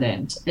Gateway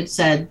Pundit. It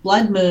said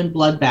Blood Moon,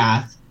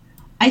 Bloodbath.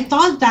 I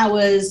thought that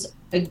was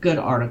a good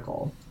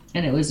article,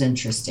 and it was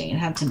interesting. It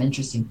had some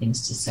interesting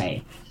things to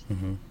say.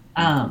 Mm-hmm.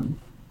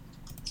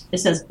 It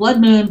says, Blood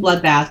Moon,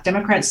 Bloodbath,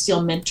 Democrats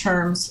steal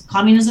midterms,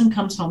 communism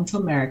comes home to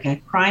America,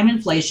 crime,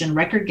 inflation,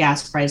 record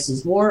gas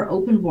prices, war,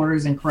 open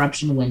borders, and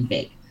corruption win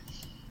big.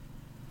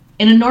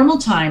 In a normal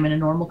time, in a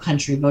normal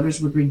country,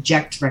 voters would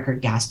reject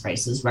record gas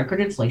prices, record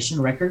inflation,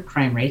 record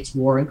crime rates,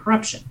 war, and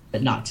corruption,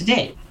 but not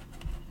today.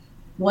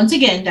 Once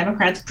again,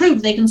 Democrats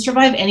prove they can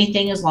survive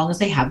anything as long as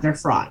they have their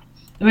fraud.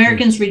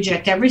 Americans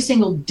reject every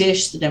single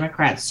dish the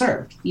Democrats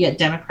served, yet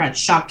Democrats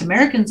shocked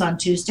Americans on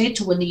Tuesday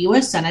to win the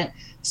U.S. Senate,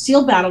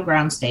 steal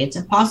battleground states,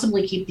 and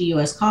possibly keep the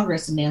U.S.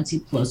 Congress in Nancy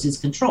Pelosi's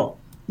control,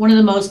 one of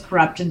the most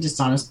corrupt and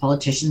dishonest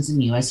politicians in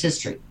U.S.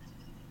 history.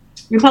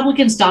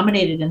 Republicans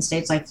dominated in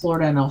states like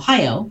Florida and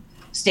Ohio,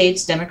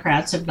 states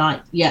Democrats have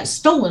not yet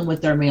stolen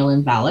with their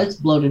mail-in ballots,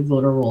 bloated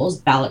voter rolls,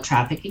 ballot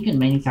trafficking, and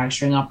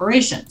manufacturing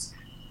operations.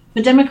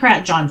 But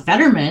Democrat John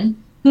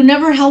Fetterman, who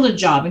never held a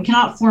job and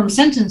cannot form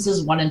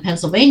sentences, won in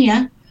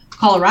Pennsylvania,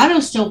 Colorado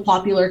still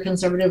popular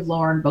conservative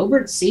Lauren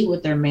Boebert's seat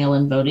with their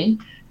mail-in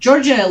voting.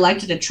 Georgia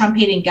elected a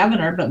Trump-hating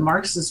governor, but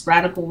Marxist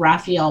radical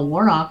Raphael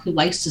Warnock, who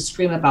likes to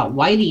scream about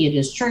Whitey at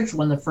his church,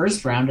 won the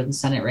first round of the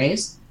Senate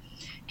race.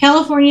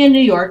 California and New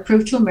York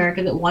proved to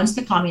America that once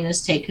the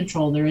communists take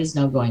control, there is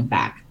no going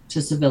back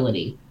to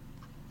civility.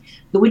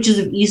 The witches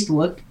of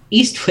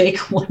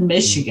Eastwick won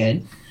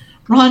Michigan.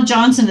 Ron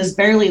Johnson is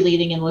barely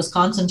leading in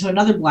Wisconsin to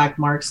another black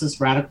Marxist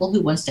radical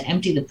who wants to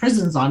empty the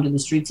prisons onto the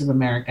streets of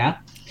America.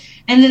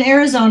 And in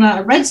Arizona,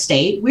 a red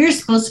state, we're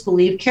supposed to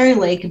believe Kari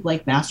Lake and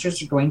Blake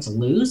Masters are going to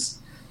lose.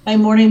 By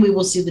morning, we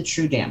will see the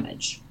true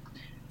damage.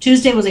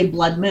 Tuesday was a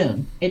blood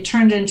moon. It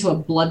turned into a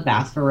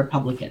bloodbath for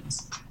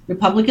Republicans.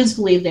 Republicans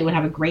believed they would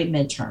have a great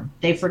midterm.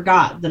 They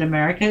forgot that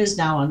America is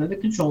now under the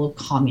control of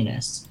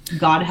communists.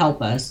 God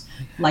help us.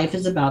 Life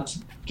is about to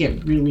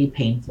get really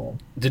painful.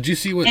 Did you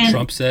see what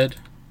Trump said?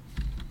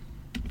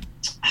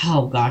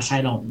 Oh, gosh,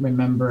 I don't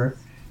remember.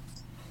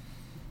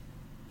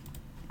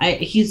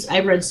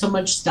 I read so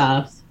much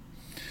stuff.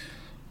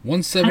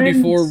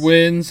 174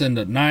 wins and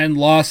 9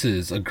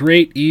 losses. A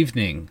great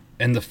evening.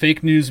 And the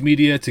fake news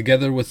media,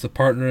 together with the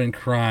partner in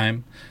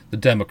crime, the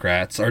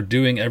Democrats, are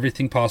doing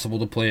everything possible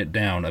to play it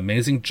down.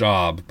 Amazing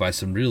job by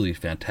some really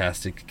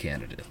fantastic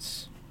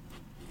candidates.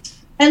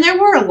 And there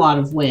were a lot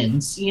of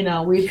wins. You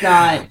know, we've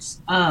got...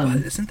 but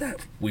isn't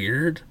that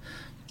weird?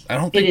 I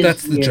don't think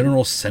that's the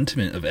general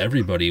sentiment of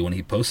everybody when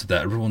he posted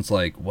that. Everyone's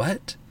like,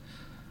 what?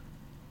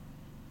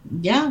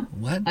 Yeah.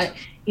 What?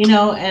 You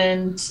know,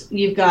 and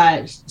you've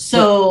got...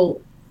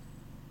 So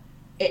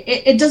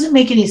it doesn't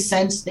make any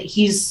sense that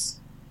he's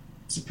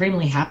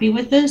supremely happy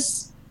with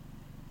this.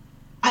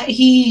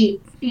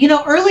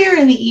 Earlier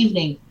in the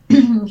evening,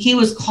 he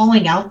was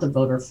calling out the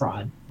voter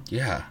fraud.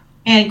 Yeah.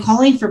 And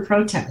calling for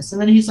protests. And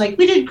then he's like,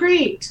 we did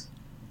great.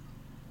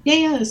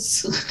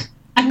 Yes.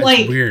 That's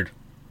like... weird.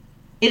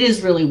 It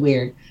is really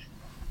weird.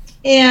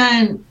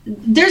 And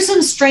there's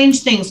some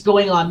strange things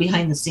going on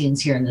behind the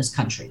scenes here in this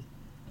country.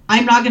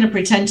 I'm not going to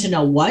pretend to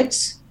know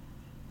what.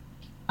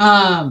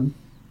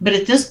 But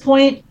at this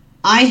point,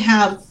 I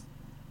have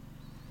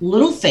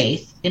little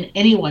faith in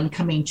anyone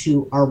coming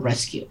to our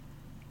rescue.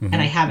 Mm-hmm.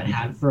 And I haven't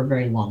had for a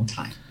very long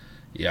time.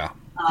 Yeah.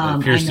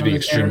 It appears to be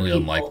extremely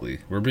unlikely.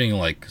 We're being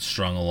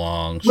strung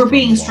along.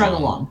 Strung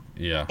along.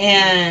 Yeah.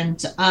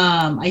 And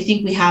I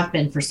think we have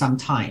been for some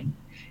time.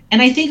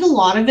 And I think a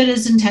lot of it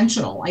is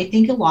intentional. I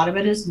think a lot of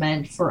it is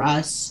meant for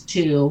us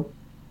to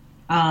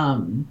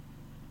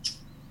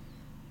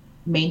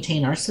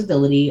maintain our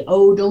civility.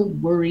 Oh,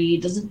 don't worry.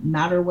 It doesn't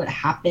matter what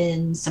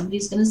happens.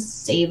 Somebody's going to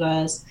save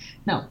us.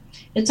 No,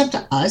 it's up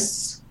to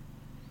us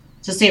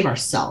to save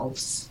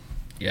ourselves.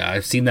 Yeah,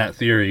 I've seen that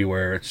theory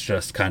where it's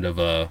just kind of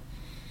a...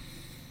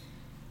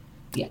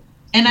 Yeah.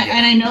 And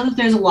I know that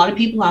there's a lot of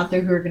people out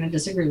there who are going to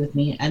disagree with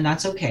me, and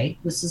that's okay.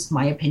 This is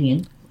my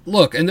opinion.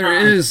 Look, and there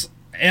is...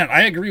 And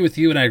I agree with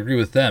you and I agree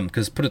with them,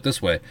 because put it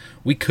this way,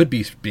 we could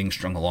be being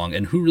strung along,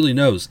 and who really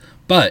knows?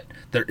 But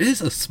there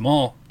is a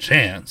small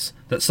chance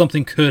that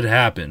something could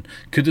happen.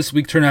 Could this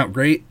week turn out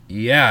great?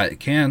 Yeah, it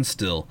can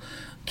still.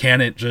 Can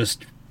it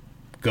just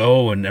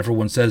go and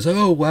everyone says,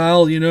 oh,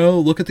 well,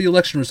 look at the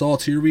election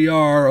results, here we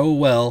are, oh,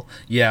 well.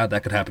 Yeah,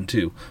 that could happen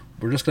too.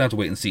 We're just going to have to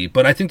wait and see.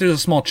 But I think there's a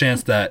small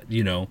chance that,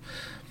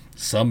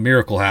 some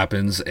miracle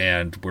happens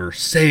and we're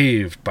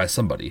saved by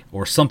somebody,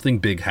 or something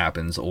big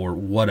happens, or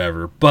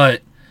whatever.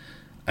 But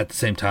at the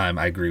same time,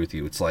 I agree with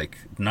you. It's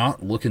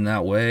not looking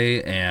that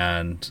way,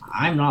 and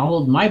I'm not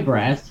holding my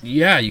breath.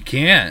 Yeah, you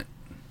can't.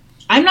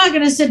 I'm not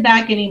going to sit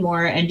back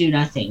anymore and do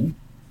nothing,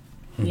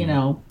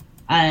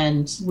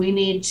 and we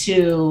need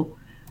to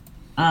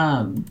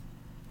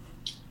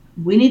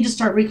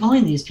start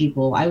recalling these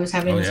people. I was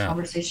having this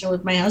conversation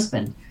with my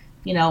husband.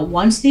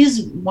 Once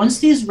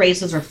these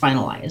races are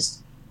finalized,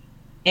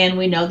 and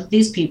we know that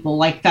these people,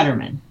 like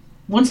Fetterman,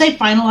 once they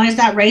finalize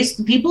that race,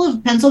 the people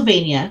of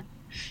Pennsylvania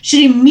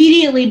should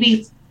immediately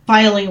be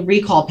filing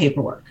recall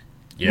paperwork.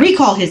 Yeah.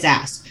 Recall his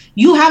ass.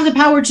 You have the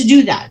power to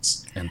do that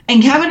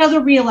and have another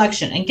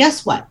re-election. And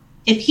guess what?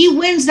 If he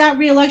wins that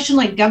re-election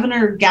like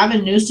Governor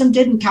Gavin Newsom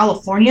did in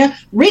California,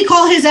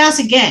 recall his ass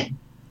again.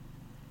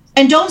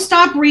 And don't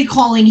stop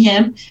recalling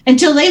him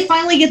until they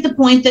finally get the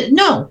point that,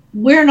 no,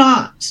 we're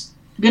not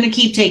going to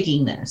keep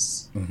taking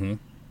this. Mm-hmm.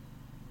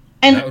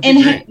 And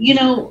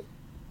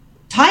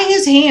tie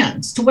his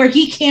hands to where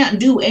he can't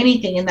do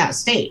anything in that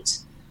state.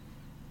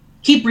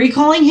 Keep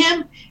recalling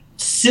him,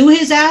 sue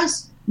his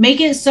ass,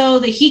 make it so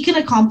that he can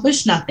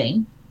accomplish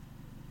nothing.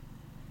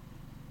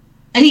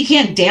 And he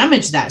can't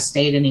damage that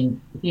state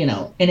in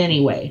any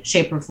way,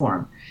 shape, or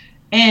form.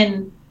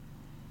 And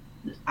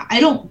I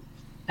don't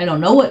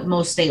know what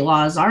most state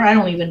laws are. I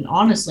don't even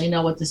honestly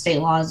know what the state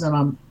laws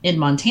in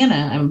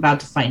Montana. I'm about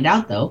to find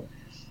out, though.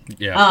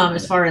 Yeah.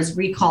 As far as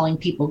recalling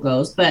people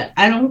goes. But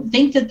I don't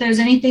think that there's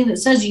anything that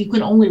says you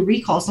can only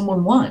recall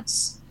someone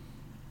once.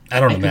 I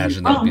don't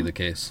imagine that would be the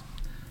case.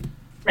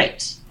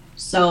 Right.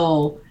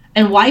 So,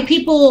 and why,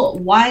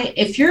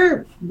 if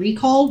you're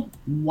recalled,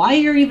 why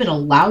you're even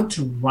allowed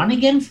to run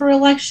again for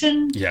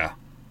election? Yeah.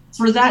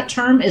 For that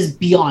term is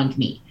beyond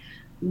me.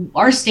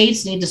 our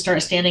states need to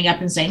start standing up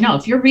and saying, no,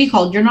 if you're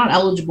recalled, you're not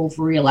eligible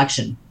for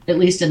re-election, at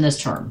least in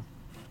this term.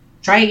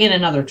 Try again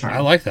another term. I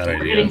like that We're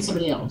idea. getting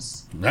somebody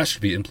else. That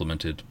should be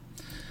implemented.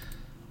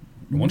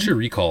 Once you're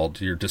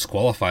recalled, you're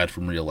disqualified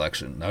from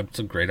re-election. That's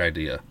a great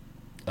idea.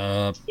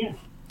 Yeah.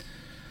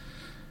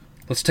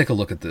 Let's take a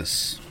look at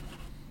this.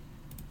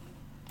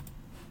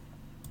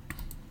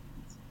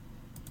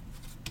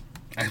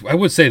 I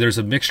would say there's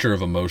a mixture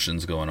of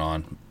emotions going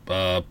on.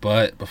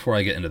 But before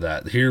I get into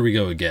that, here we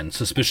go again.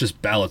 Suspicious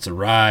ballots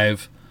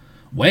arrive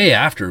way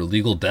after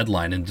legal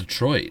deadline in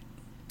Detroit.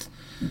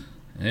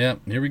 Yeah,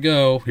 here we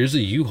go. Here's a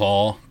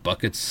U-Haul,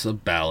 buckets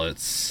of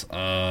ballots.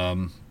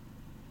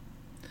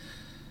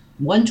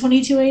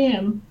 1:22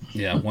 a.m.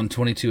 Yeah,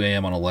 1:22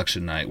 a.m. on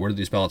election night. Where do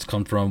these ballots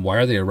come from? Why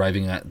are they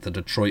arriving at the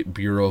Detroit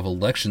Bureau of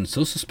Elections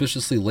so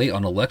suspiciously late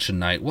on election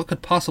night? What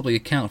could possibly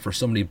account for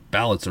so many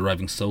ballots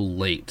arriving so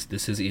late?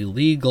 This is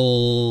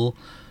illegal.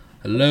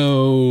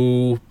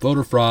 Hello,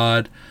 voter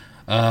fraud.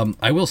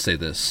 I will say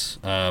this.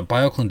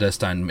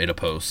 BioClandestine made a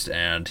post,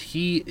 and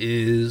he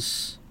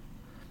is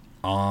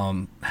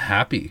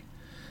happy.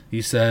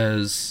 He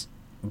says,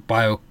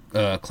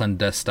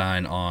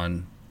 BioClandestine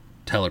on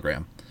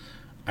Telegram,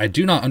 I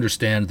do not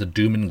understand the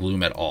doom and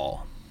gloom at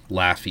all.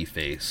 Laughy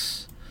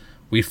face.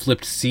 We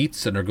flipped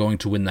seats and are going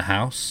to win the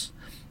House,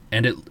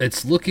 and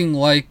it's looking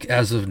like,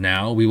 as of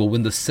now, we will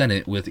win the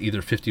Senate with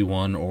either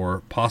 51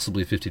 or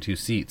possibly 52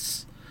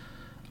 seats.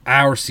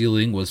 Our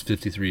ceiling was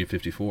 53 or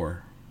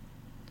 54.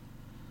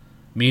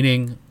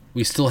 Meaning,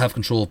 we still have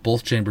control of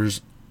both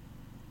chambers.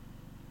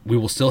 We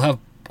will still have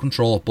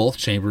control of both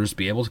chambers,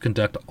 be able to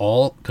conduct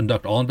all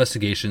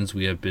investigations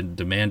we have been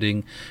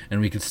demanding, and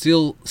we can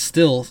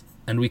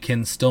we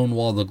can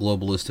stonewall the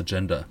globalist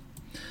agenda.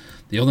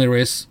 The only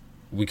race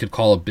we could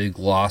call a big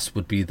loss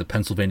would be the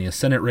Pennsylvania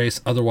Senate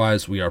race.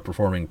 Otherwise, we are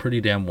performing pretty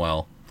damn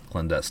well,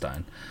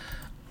 Clandestine.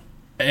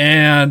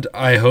 And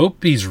I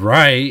hope he's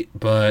right,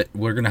 but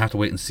we're going to have to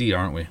wait and see,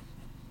 aren't we?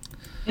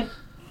 Yep.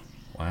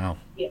 Wow.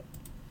 Yep.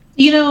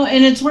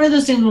 And it's one of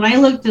those things, when I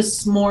looked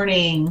this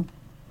morning,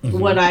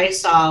 what I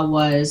saw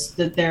was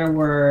that there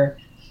were,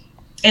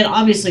 and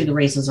obviously the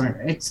races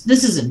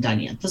this isn't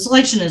done yet. This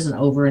election isn't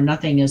over and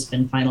nothing has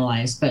been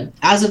finalized. But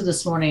as of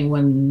this morning,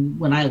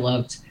 when I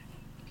looked,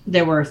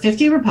 there were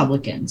 50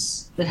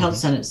 Republicans that held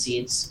Senate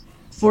seats,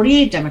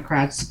 48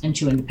 Democrats, and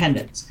 2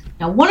 independents.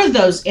 Now, one of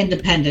those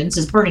independents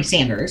is Bernie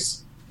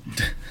Sanders.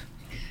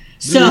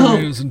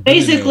 So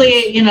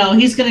basically,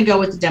 he's going to go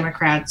with the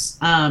Democrats.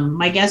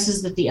 My guess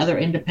is that the other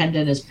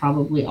independent is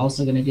probably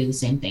also going to do the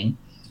same thing.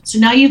 So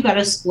now you've got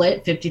a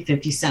split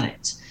 50-50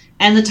 Senate.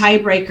 And the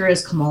tiebreaker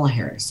is Kamala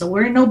Harris. So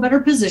we're in no better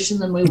position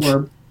than we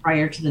were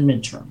prior to the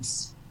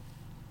midterms.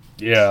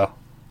 Yeah.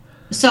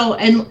 So,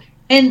 and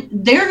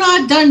they're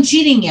not done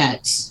cheating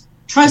yet.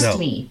 Trust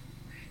me.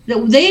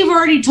 They've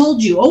already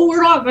told you,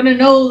 we're not going to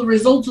know the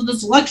results of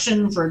this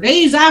election for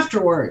days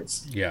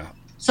afterwards. Yeah.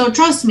 So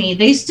trust me,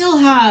 they still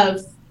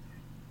have,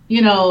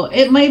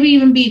 it might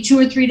even be 2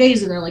 or 3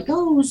 days and they're like,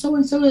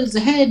 so-and-so is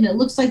ahead and it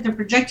looks like they're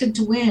projected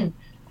to win.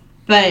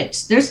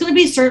 But there's going to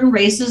be certain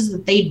races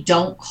that they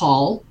don't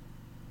call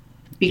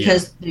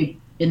because they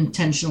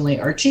intentionally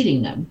are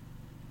cheating them.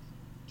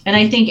 And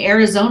I think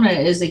Arizona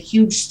is a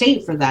huge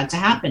state for that to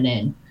happen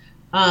in,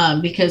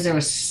 because there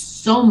was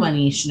so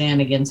many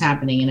shenanigans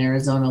happening in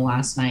Arizona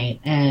last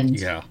night. And,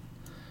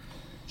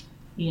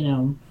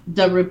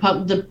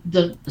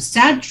 the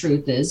sad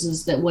truth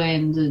is that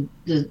when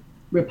the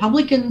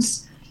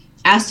Republicans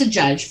asked a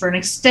judge for an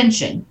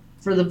extension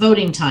for the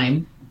voting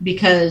time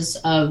because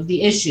of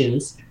the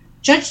issues,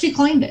 judge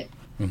declined it.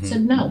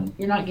 Said, no,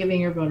 you're not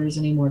giving your voters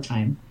any more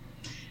time.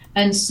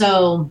 And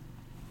so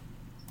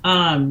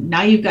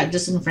now you've got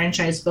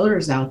disenfranchised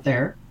voters out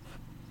there,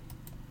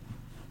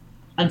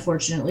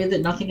 unfortunately,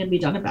 that nothing can be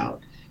done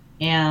about.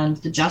 And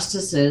the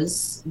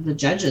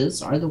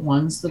judges are the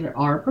ones that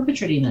are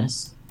perpetrating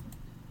this.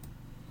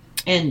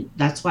 And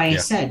that's why I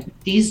said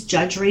these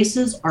judge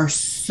races are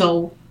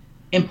so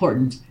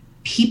important.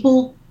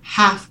 People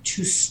have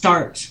to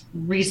start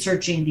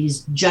researching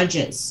these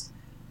judges.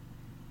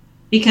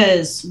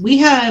 Because we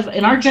have,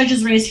 in our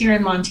judges race here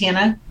in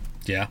Montana,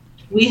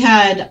 we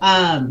had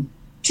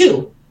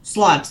 2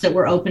 slots that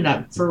were opened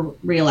up for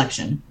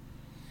re-election.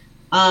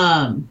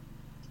 And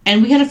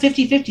we had a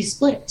 50-50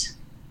 split.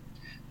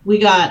 We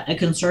got a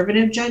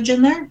conservative judge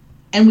in there,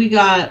 and we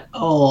got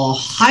a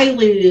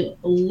highly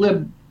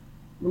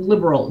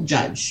liberal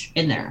judge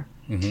in there.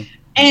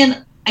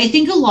 And I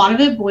think a lot of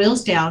it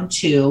boils down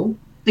to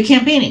the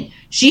campaigning.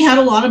 She had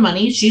a lot of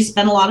money. She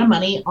spent a lot of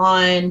money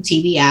on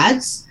TV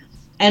ads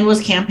and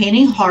was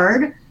campaigning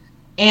hard.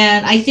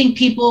 And I think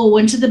people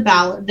went to the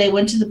ballot. They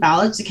went to the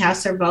ballots to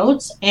cast their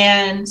votes,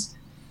 and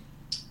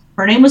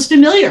her name was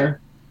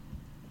familiar.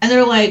 And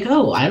they're like,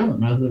 I don't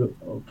know who to.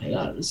 Okay,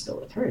 I'll just go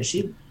with her.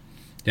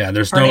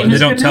 There's no. They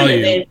don't tell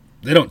you.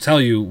 They don't tell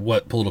you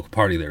what political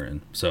party they're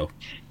in. So.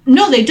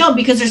 No, they don't,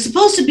 because they're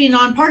supposed to be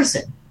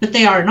nonpartisan, but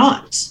they are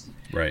not.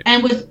 Right.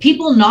 And with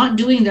people not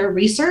doing their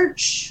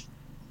research,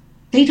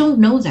 they don't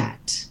know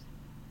that.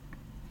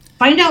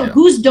 Find out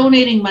who's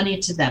donating money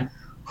to them,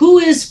 Who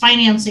is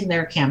financing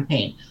their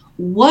campaign?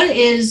 What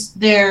is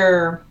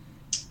their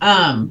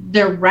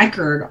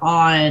record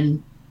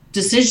on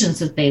decisions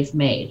that they've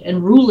made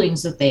and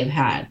rulings that they've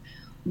had?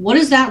 What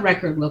does that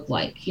record look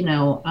like? You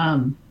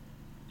know,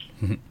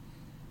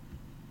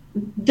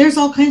 there's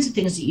all kinds of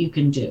things that you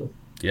can do.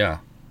 Yeah.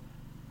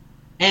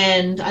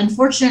 And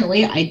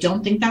unfortunately, I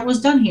don't think that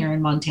was done here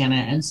in Montana.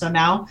 And so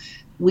now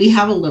we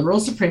have a liberal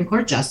Supreme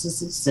Court justice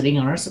that's sitting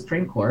on our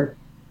Supreme Court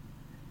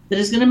that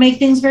is going to make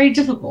things very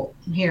difficult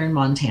here in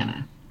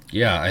Montana.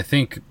 Yeah, I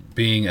think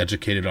being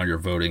educated on your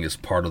voting is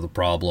part of the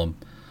problem,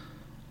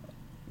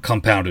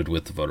 compounded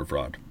with the voter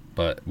fraud.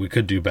 But we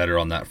could do better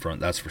on that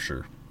front, that's for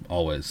sure.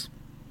 Always.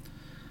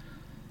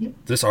 Yep.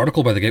 This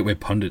article by the Gateway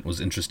Pundit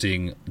was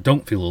interesting.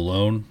 Don't feel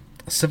alone.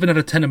 7 out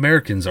of 10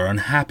 Americans are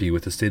unhappy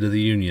with the State of the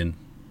Union.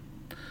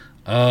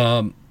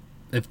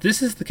 If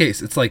this is the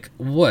case, it's like,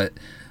 what?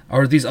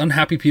 Are these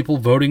unhappy people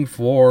voting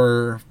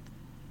for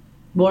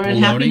more baloney?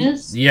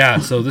 Unhappiness? Yeah,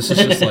 so this is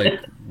just like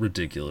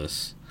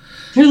ridiculous.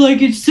 They're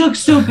like, it sucks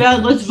so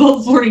bad, let's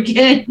vote for it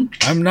again.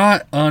 I'm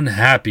not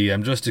unhappy,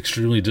 I'm just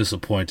extremely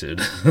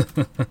disappointed.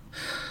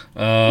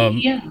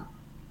 Yeah.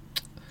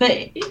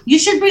 But you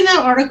should bring that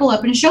article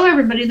up and show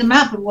everybody the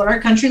map of what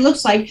our country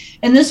looks like.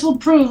 And this will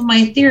prove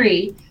my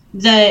theory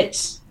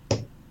that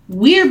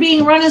we are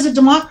being run as a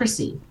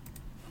democracy.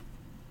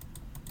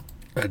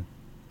 A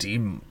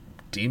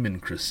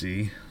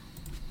democracy.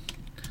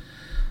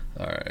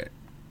 All right.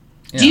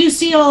 Yeah. Do you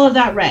see all of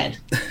that red?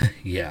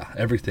 Yeah,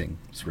 everything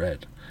is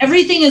red.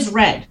 Everything is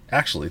red.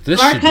 Actually, this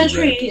our should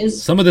country be red.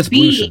 is Some of this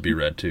blue should be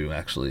red too,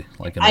 actually,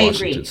 like in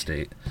Washington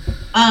State.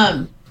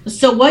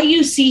 So what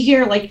you see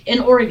here, like in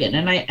Oregon,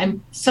 and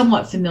I'm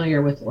somewhat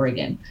familiar with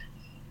Oregon,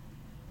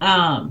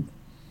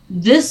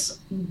 this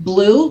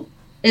blue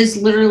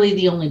is literally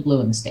the only blue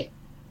in the state.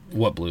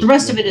 What blue? The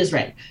rest of it is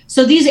red.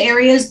 So these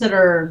areas that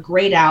are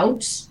grayed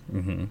out,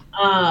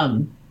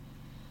 I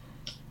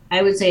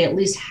would say at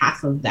least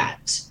half of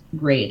that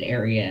grayed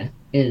area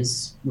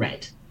is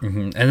red.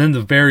 And then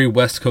the very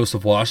west coast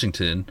of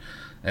Washington,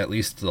 at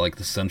least like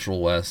the central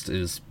west,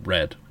 is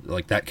red.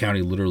 Like that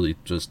county literally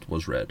just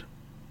was red.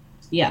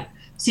 Yeah.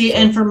 See,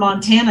 and for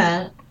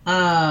Montana,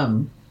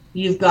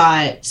 you've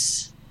got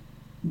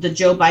the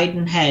Joe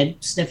Biden head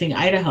sniffing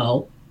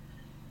Idaho.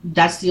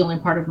 That's the only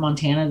part of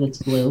Montana that's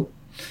blue.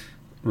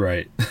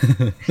 Right.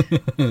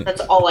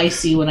 That's all I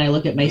see when I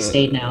look at my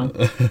state now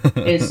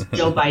is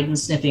Joe Biden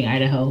sniffing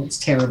Idaho. It's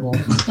terrible.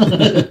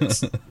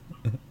 It's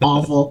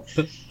awful.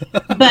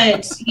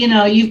 But, you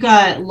know, you've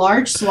got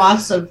large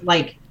swaths of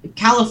like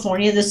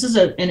California. This is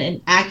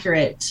an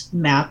accurate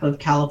map of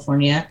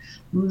California.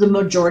 The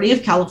majority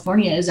of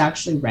California is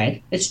actually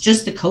red. It's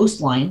just the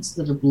coastlines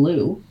that are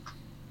blue.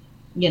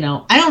 You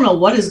know, I don't know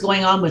what is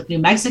going on with New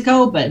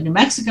Mexico, but New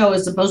Mexico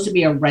is supposed to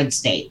be a red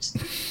state.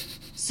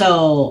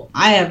 So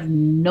I have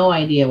no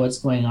idea what's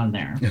going on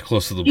there.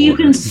 Close to the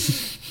border.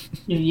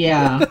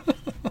 Yeah.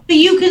 But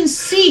you can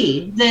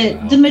see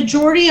that the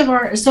majority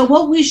of so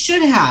what we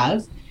should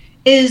have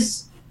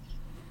is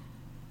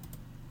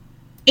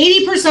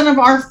 80% of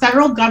our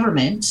federal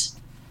government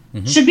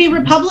should be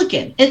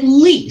Republican, at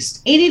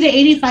least 80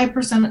 to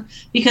 85%,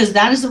 because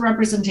that is the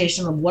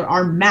representation of what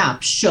our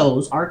map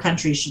shows our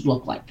country should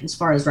look like as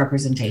far as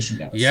representation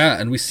goes. Yeah,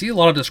 and we see a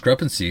lot of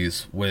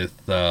discrepancies with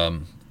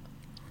the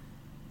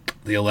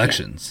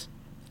elections.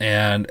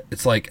 Yeah. And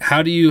it's like,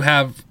 how do you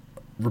have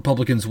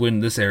Republicans win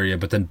this area,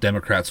 but then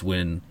Democrats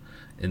win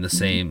in the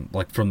same,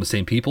 like from the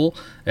same people?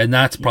 And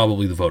that's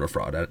probably the voter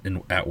fraud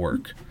at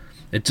work.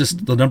 It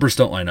just, the numbers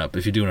don't line up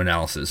if you do an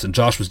analysis. And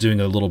Josh was doing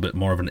a little bit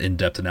more of an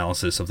in-depth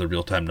analysis of the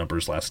real-time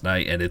numbers last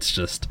night, and it's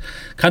just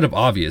kind of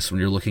obvious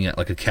when you're looking at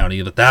like a county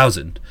of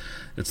 1,000.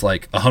 It's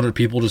like 100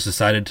 people just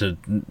decided to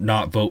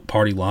not vote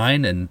party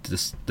line and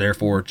just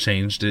therefore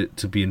changed it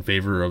to be in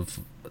favor of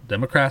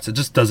Democrats. It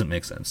just doesn't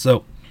make sense.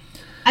 So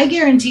I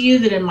guarantee you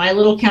that in my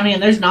little county,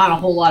 and there's not a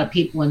whole lot of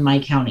people in my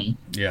county.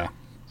 Yeah.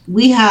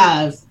 We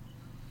have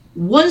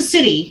one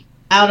city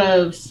out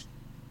of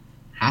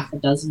half a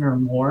dozen or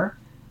more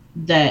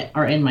that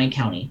are in my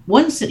county.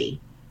 One city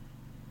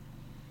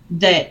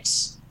that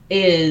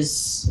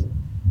is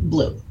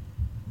blue.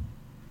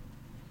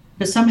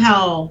 Because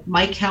somehow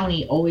my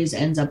county always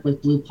ends up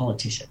with blue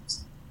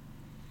politicians.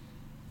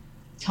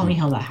 Tell me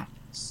how that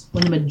happens.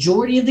 When the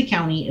majority of the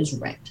county is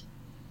red.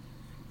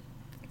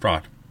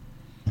 Fraud.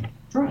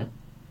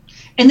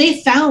 And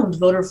they found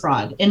voter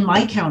fraud in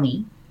my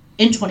county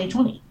in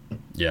 2020.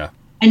 Yeah.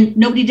 And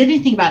nobody did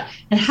anything about it.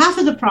 And half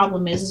of the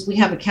problem is we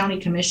have a county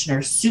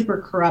commissioner,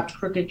 super corrupt,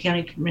 crooked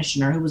county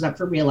commissioner who was up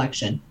for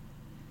re-election.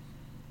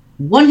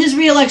 Won his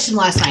re-election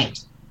last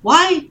night.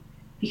 Why?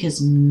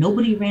 Because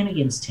nobody ran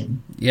against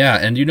him. Yeah,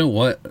 and you know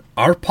what?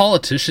 Our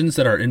politicians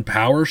that are in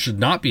power should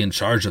not be in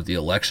charge of the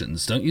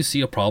elections. Don't you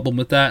see a problem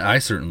with that? I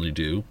certainly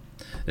do.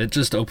 It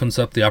just opens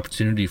up the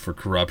opportunity for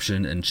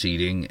corruption and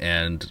cheating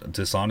and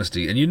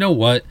dishonesty. And you know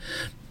what?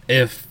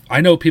 if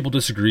I know people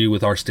disagree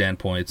with our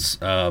standpoints,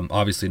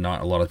 obviously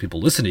not a lot of people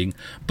listening,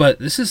 but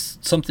this is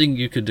something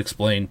you could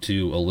explain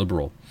to a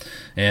liberal.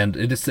 And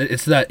it's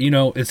that,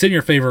 it's in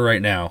your favor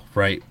right now,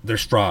 right?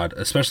 There's fraud,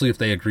 especially if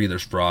they agree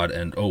there's fraud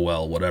and, oh,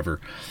 well, whatever.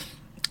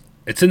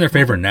 It's in their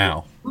favor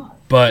now,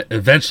 but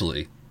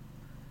eventually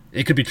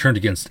it could be turned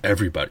against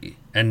everybody.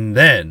 And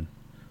then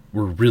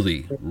we're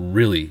really,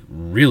 really,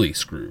 really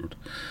screwed,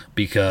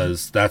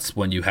 because that's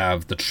when you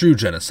have the true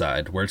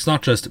genocide, where it's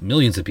not just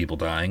millions of people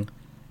dying,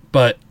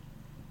 but,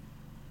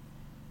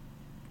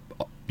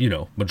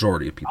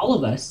 majority of people. All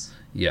of us.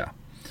 Yeah.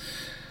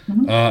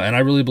 Mm-hmm. And I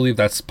really believe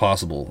that's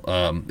possible.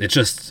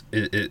 It's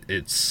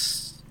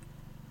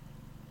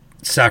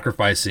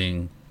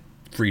sacrificing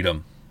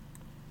freedom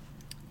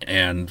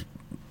and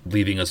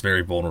leaving us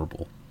very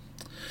vulnerable.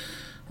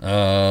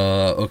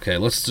 Okay,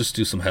 let's just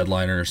do some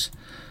headliners.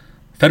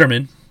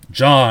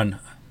 John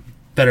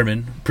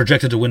Fetterman,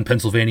 projected to win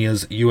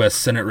Pennsylvania's U.S.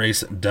 Senate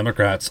race.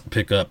 Democrats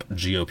pick up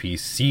GOP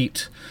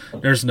seat.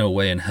 There's no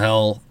way in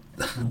hell.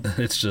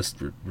 It's just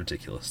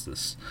ridiculous,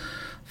 this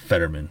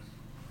Fetterman.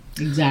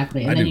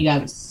 Exactly. And then you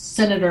got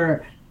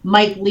Senator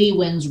Mike Lee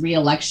wins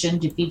re-election,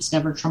 defeats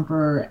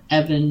Never-Trumper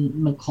Evan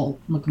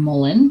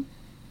McMullin.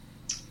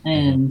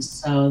 And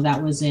so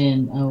that was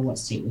in, what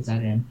state was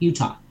that in?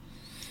 Utah.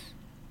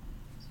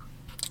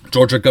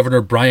 Georgia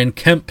Governor Brian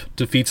Kemp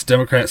defeats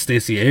Democrat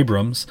Stacey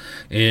Abrams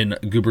in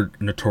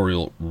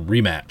gubernatorial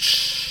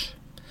rematch.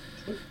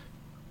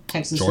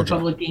 Texas Georgia.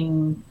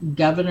 Republican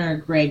Governor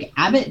Greg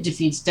Abbott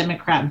defeats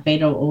Democrat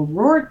Beto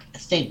O'Rourke.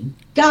 Thank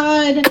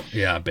God.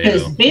 Yeah,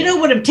 because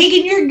Beto would have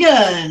taken your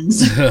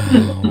guns.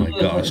 Oh my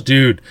gosh,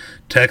 dude.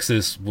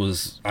 Texas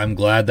I'm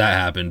glad that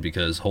happened,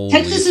 because holy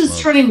Texas is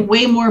turning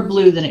way more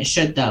blue than it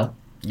should, though.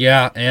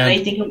 Yeah, and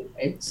I think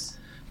it's...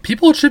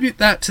 People attribute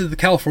that to the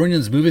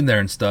Californians moving there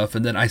and stuff,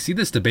 and then I see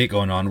this debate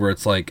going on where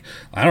it's like,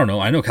 I don't know,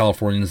 I know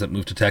Californians that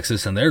moved to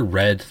Texas, and they're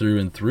red through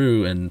and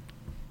through and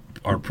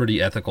are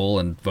pretty ethical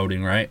and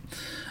voting right,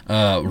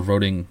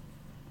 voting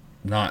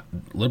not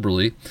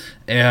liberally.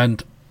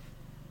 And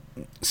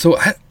so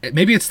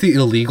maybe it's the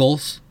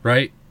illegals,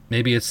 right?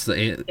 Maybe it's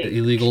the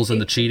illegals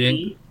and the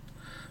cheating.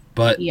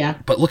 But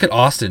look at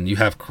Austin. You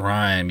have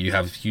crime, you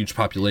have huge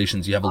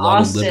populations, you have a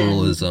lot of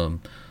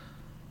liberalism.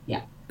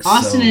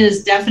 Austin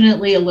is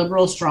definitely a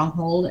liberal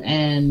stronghold,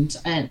 and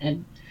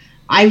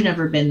I've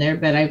never been there,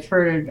 but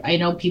I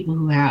know people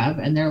who have,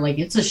 and they're like,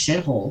 it's a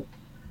shithole.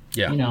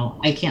 Yeah.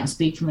 I can't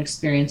speak from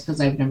experience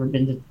because I've never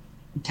been to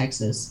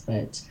Texas,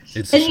 but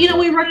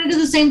we run into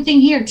the same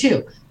thing here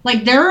too.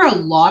 Like, there are a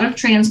lot of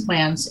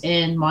transplants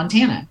in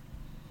Montana.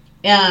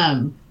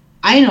 I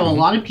know a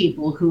lot of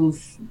people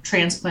who've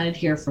transplanted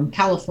here from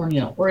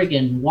California,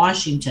 Oregon,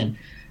 Washington.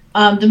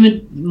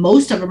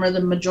 Most of them are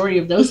the majority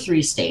of those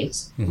three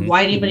states. Mm-hmm.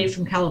 Why anybody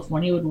from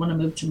California would want to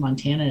move to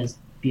Montana is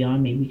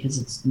beyond me, because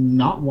it's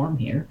not warm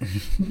here.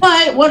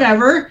 But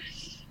whatever.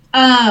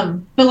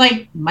 But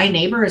like, my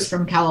neighbor is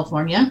from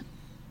California.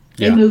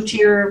 They moved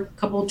here a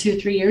couple,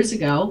 2-3 years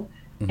ago,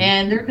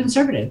 and they're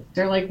conservative.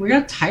 They're like, we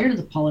got tired of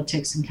the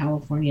politics in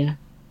California.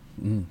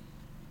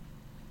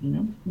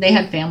 They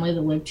had family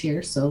that lived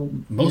here, so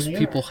most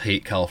people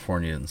hate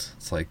Californians.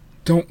 It's like,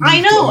 I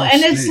know,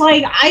 and it's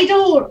like,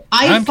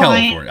 I'm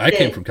California. I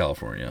came from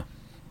California.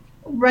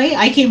 Right?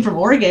 I came from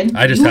Oregon.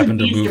 I just happened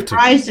to move to...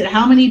 surprised at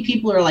how many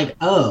people are like,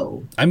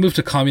 oh. I moved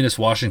to communist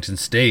Washington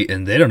State,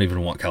 and they don't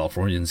even want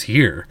Californians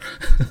here.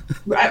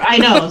 I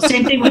know.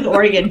 Same thing with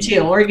Oregon, too.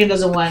 Oregon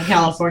doesn't want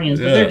Californians,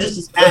 but they're just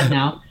as bad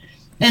now.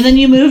 And then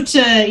you move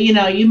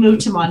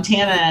to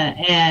Montana,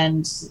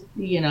 and,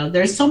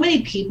 there's so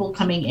many people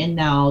coming in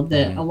now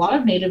that a lot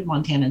of native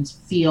Montanans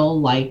feel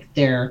like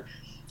they're...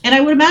 And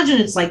I would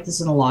imagine it's like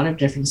this in a lot of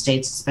different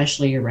states,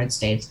 especially your red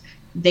states.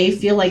 They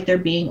feel like they're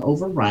being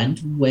overrun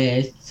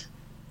with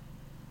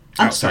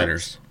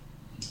outsiders.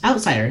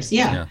 Outsiders,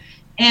 yeah.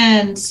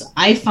 And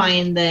I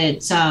find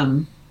that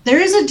there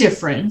is a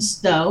difference,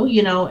 though,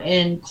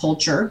 in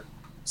culture,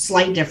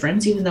 slight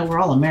difference, even though we're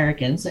all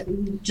Americans, that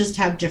we just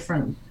have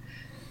different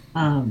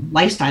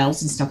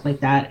lifestyles and stuff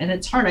like that. And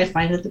it's hard. I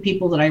find that the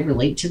people that I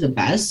relate to the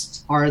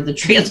best are the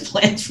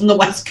transplants from the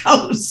West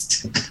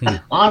Coast,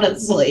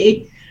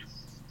 honestly.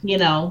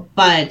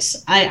 But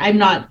I'm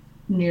not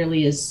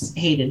nearly as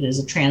hated as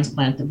a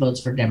transplant that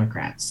votes for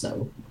Democrats,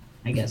 so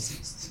I guess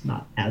it's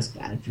not as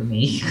bad for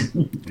me.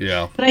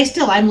 Yeah. But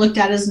I'm looked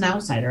at as an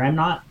outsider. I'm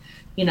not,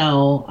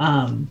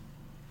 when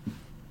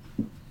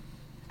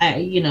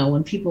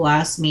people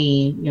ask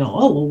me,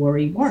 oh, well, where were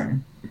you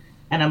born?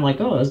 And I'm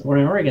like, oh, I was born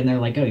in Oregon. They're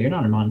like, oh, you're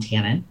not a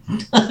Montanan.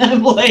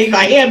 I'm like,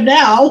 I am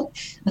now.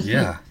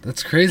 Yeah,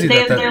 that's crazy.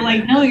 They're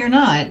like, no, you're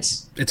not.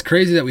 It's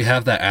crazy that we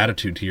have that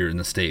attitude here in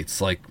the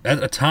States. Like,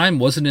 at a time,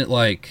 wasn't it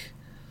like...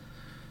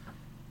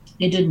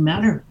 It didn't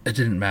matter. It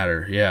didn't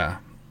matter, yeah.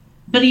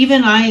 But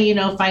even I,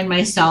 find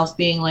myself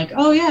being like,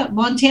 oh, yeah,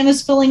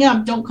 Montana's filling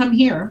up. Don't come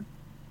here.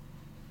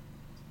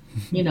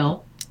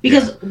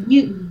 Because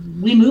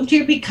we moved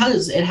here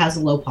because it has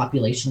a low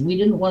population. We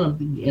didn't want to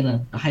be in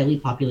a highly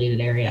populated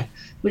area,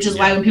 which is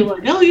why when people are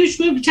like, oh, you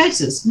should move to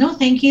Texas. No,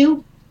 thank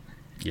you.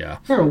 Yeah.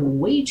 There are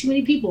way too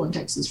many people in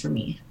Texas for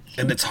me.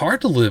 And it's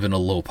hard to live in a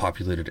low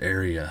populated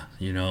area,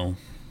 you know.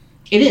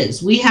 It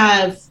is. We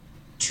have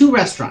 2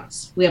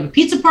 restaurants. We have a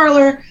pizza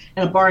parlor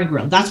and a bar and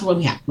grill. That's what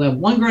we have. We have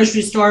 1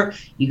 grocery store.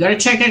 You got to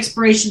check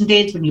expiration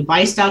dates when you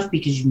buy stuff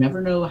because you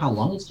never know how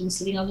long it's been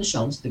sitting on the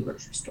shelves at the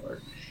grocery store.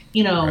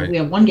 You know, Right. we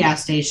have 1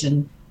 gas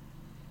station.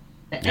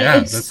 Yeah,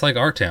 that's like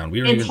our town.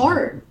 It's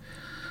hard.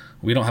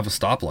 We don't have a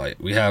stoplight.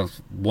 We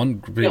have 1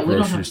 big We don't have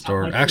grocery a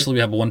store. stoplight. Actually, we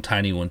have 1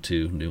 tiny one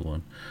too, new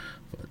one.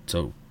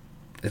 So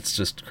it's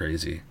just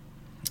crazy.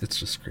 It's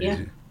just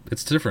crazy. Yeah.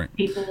 It's different.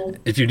 People.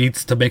 If you need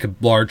to make a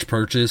large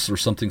purchase or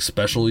something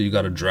special, you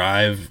got to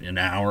drive an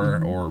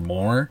hour or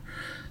more.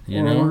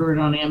 You know, order it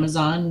on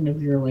Amazon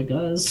if you're like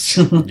us.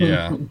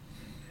 Yeah,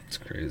 it's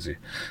crazy.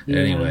 Yeah.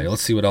 Anyway,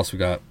 let's see what else we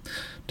got.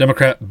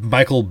 Democrat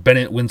Michael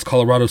Bennet wins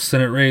Colorado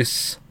Senate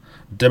race.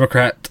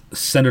 Democrat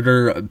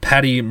Senator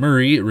Patty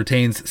Murray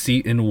retains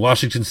seat in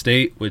Washington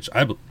State, which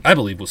I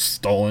believe was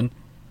stolen.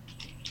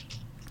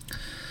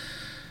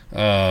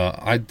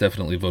 I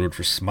definitely voted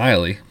for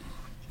Smiley.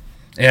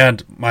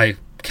 And my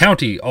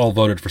county all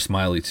voted for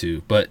Smiley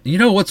too. But you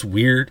know what's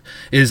weird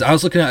is I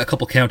was looking at a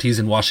couple counties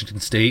in Washington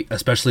State,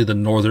 especially the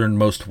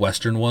northernmost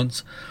western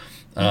ones.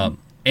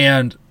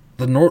 And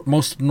the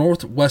most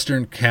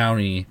northwestern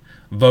county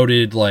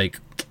voted like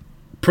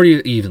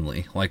pretty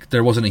evenly. Like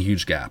there wasn't a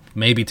huge gap,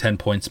 maybe 10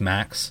 points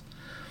max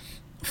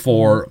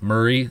for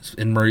Murray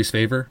in Murray's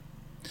favor.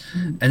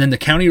 And then the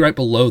county right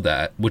below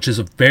that, which is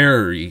a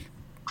very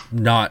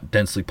not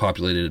densely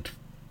populated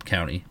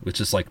county,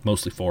 which is like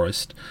mostly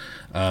forest,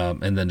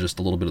 and then just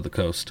a little bit of the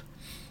coast.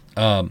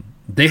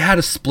 They had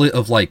a split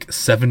of like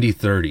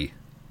 70-30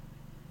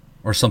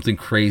 or something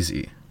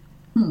crazy.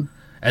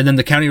 And then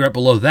the county right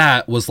below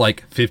that was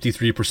like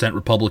 53%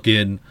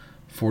 Republican,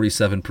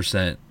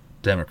 47%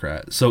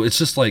 Democrat. So it's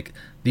just like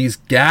these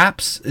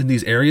gaps in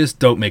these areas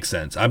don't make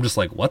sense. I'm just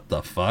like, what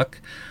the fuck?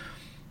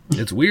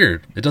 It's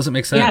weird. It doesn't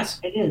make sense.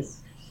 Yeah, it is.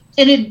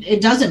 And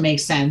it doesn't make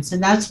sense.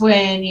 And that's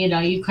when, you know,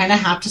 you kind of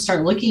have to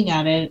start looking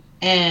at it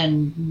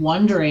and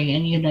wondering,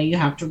 and, you know, you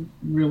have to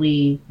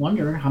really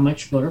wonder how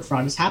much voter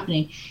fraud is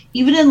happening,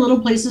 even in little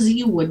places that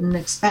you wouldn't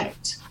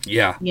expect.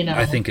 Yeah, You know,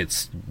 I think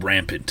it's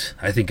rampant.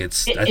 I think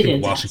it's. It I think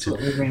is Washington.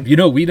 absolutely rampant. You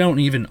know, we don't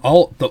even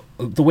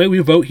the way we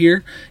vote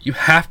here. You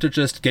have to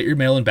just get your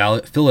mail-in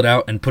ballot, fill it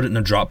out, and put it in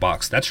a drop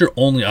box. That's your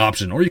only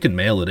option, or you can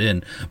mail it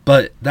in.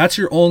 But that's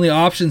your only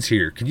options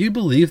here. Can you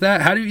believe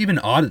that? How do you even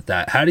audit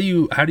that? How do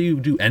you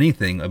do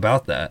anything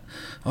about that?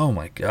 Oh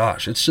my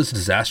gosh, it's just a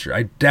disaster.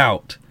 I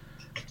doubt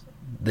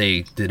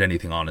they did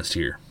anything honest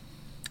here.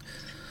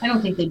 I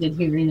don't think they did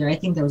here either. I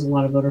think there was a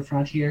lot of voter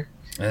fraud here.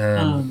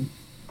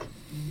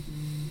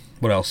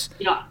 What else?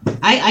 You know,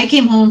 I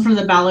came home from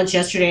the ballots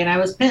yesterday and I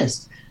was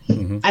pissed.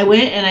 I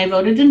went and I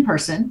voted in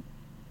person,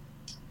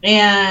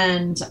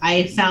 and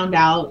I found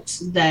out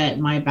that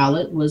my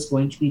ballot was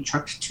going to be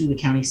trucked to the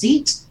county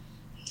seat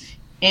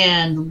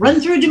and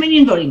run through a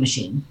Dominion voting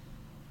machine.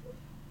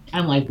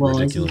 I'm like, well,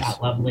 Ridiculous. isn't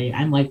that lovely?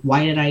 I'm like,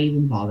 why did I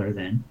even bother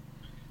then?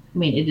 I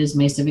mean, it is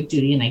my civic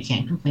duty and I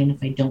can't complain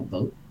if I don't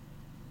vote,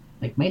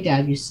 like my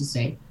dad used to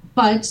say.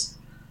 But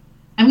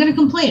I'm going to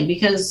complain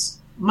because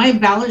my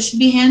ballot should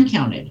be hand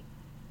counted.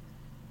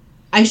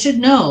 I should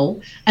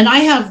know, and I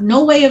have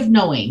no way of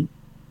knowing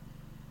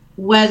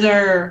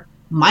whether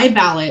my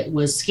ballot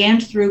was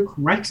scanned through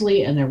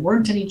correctly and there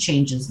weren't any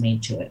changes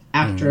made to it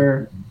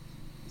after,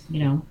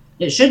 you know,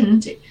 it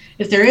shouldn't.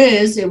 If there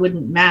is, it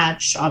wouldn't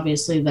match,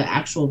 obviously, the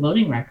actual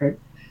voting record.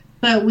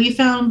 But we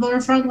found voter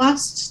fraud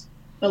last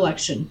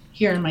election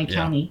here in my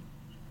county.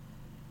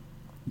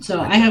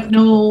 So I have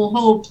no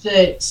hope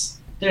that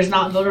there's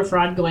not voter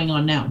fraud going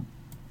on now.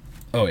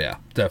 Oh yeah,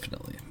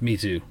 definitely. Me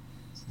too.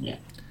 Yeah.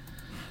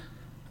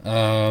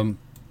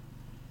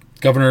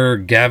 Governor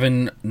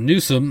Gavin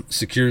Newsom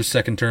secures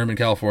second term in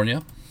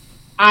California.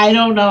 I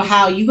don't know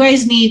how. You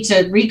guys need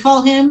to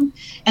recall him,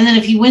 and then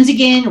if he wins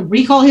again,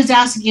 recall his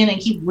ass again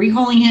and keep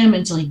recalling him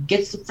until he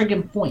gets the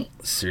friggin' point.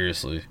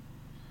 Seriously.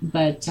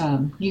 But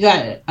you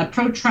got a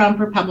pro-Trump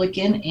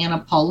Republican,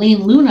 Anna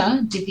Pauline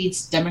Luna,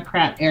 defeats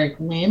Democrat Eric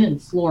Lynn in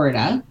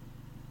Florida.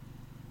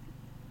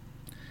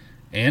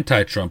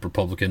 Anti-Trump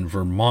Republican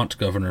Vermont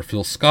Governor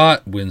Phil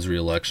Scott wins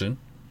re-election.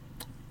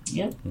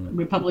 Yep.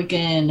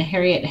 Republican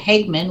Harriet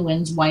Hagman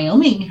wins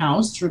Wyoming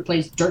House to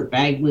replace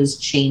dirtbag Liz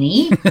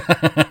Cheney.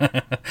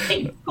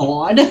 Thank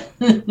God.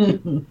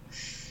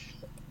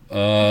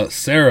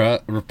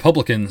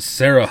 Republican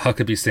Sarah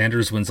Huckabee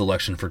Sanders wins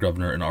election for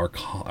governor in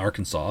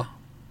Arkansas.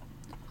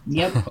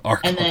 Yep.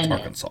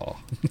 Arkansas.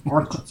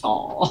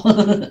 Arkansas.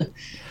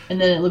 And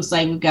then it looks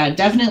like we've got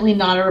definitely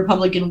not a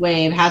Republican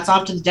wave. Hats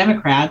off to the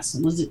Democrats.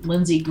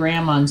 Lindsey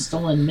Graham on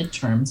stolen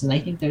midterms. And I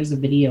think there's a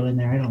video in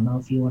there. I don't know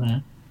if you want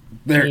to.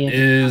 There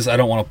is. I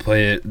don't want to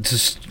play it.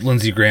 Just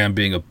Lindsey Graham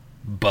being a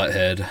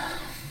butthead.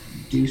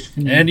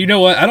 And you know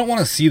what? I don't want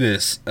to see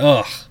this.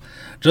 Ugh.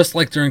 Just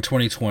like during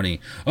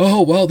 2020.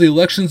 Oh, well, the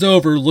election's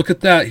over. Look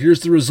at that. Here's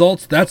the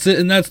results. That's it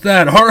and that's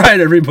that. All right,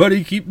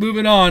 everybody. Keep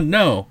moving on.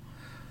 No.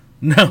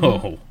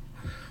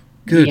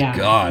 Good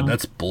God.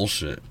 That's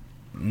bullshit.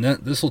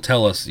 this will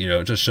tell us,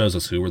 it just shows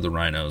us who are the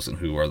rhinos and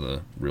who are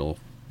the real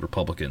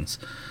Republicans.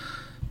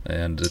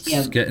 And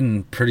it's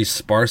getting pretty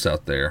sparse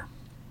out there.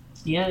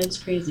 Yeah, it's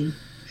crazy.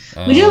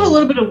 We do have a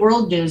little bit of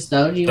world news,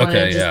 though. Do you want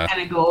to just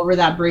kind of go over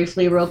that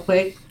briefly real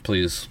quick?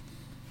 Please.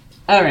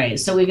 All right,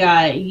 so we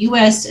got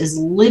U.S. is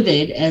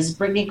livid as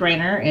Brittany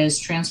Griner is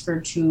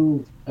transferred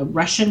to a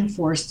Russian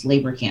forced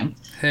labor camp.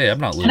 Hey, I'm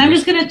not livid. And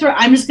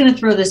I'm just gonna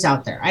throw this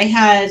out there. I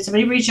had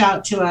somebody reach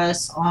out to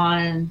us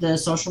on the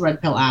Social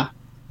Red Pill app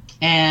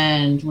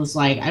and was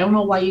like, I don't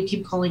know why you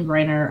keep calling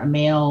Griner a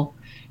male.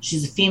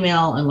 She's a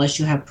female unless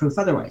you have proof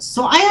otherwise.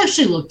 So I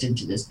actually looked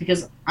into this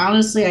because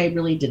honestly, I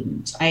really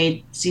didn't. I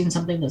had seen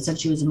something that said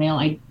she was a male.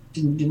 I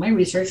didn't do my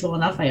research well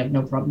enough. I have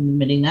no problem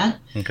admitting that.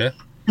 Okay.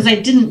 Because I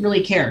didn't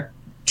really care.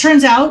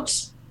 Turns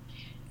out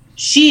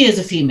she is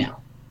a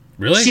female.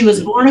 Really? She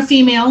was born a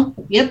female.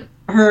 Yep.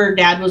 Her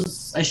dad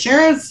was a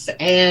sheriff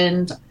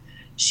and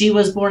she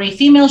was born a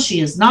female.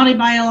 She is not a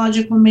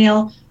biological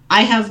male.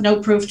 I have no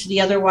proof to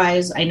the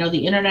otherwise. I know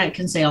the internet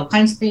can say all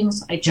kinds of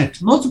things. I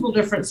checked multiple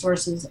different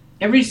sources.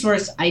 Every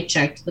source I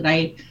checked that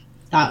I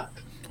thought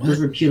was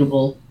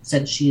reputable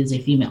said she is a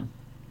female.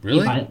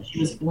 Really? She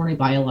was born a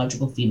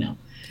biological female.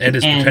 And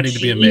is pretending to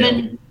be a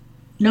male?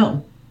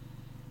 No.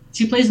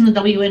 She plays in the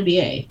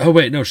WNBA. Oh,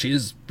 wait. No, she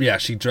is. Yeah,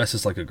 she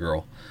dresses like a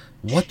girl.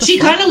 What the She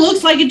kind of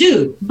looks like a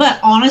dude. But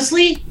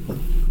honestly,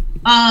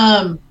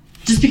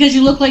 just because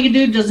you look like a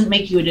dude doesn't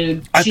make you a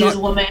dude. She's a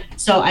woman,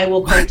 so I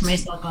will correct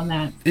myself on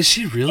that. Is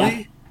she really?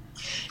 Yeah.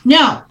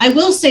 Now, I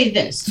will say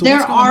this. So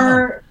there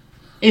are,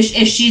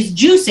 if she's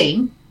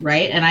juicing,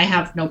 right, and I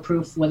have no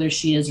proof whether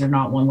she is or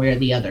not one way or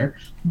the other,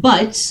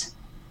 but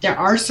there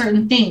are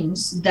certain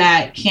things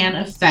that can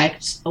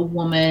affect a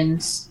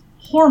woman's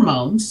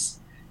hormones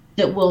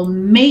that will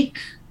make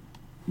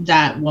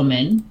that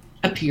woman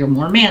appear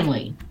more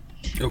manly.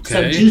 Okay.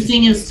 So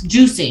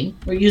juicing,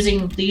 or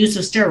using the use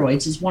of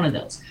steroids is one of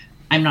those.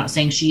 I'm not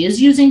saying she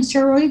is using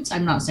steroids.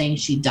 I'm not saying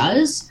she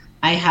does.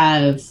 I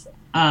have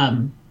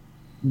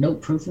no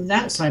proof of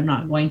that, so I'm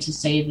not going to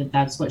say that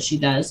that's what she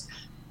does.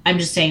 I'm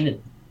just saying that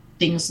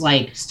things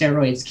like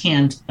steroids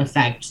can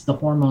affect the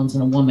hormones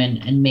in a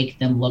woman and make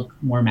them look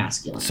more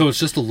masculine. So it's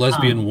just a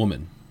lesbian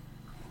woman.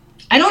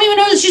 I don't even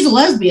know that she's a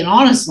lesbian,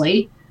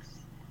 honestly.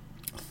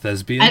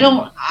 Thespian? I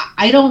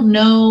don't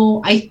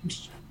know.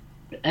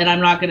 And I'm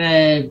not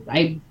gonna.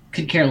 I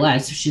could care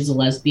less if she's a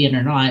lesbian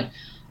or not.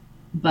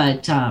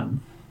 But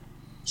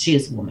she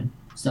is a woman.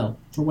 So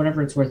for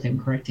whatever it's worth,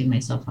 I'm correcting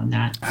myself on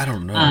that. I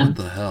don't know what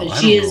the hell.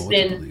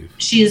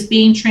 She is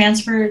being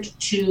transferred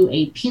to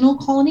a penal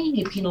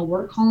colony, a penal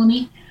work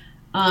colony.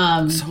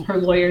 Her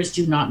lawyers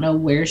do not know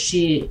where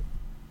she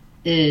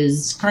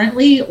is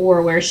currently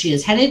or where she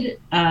is headed.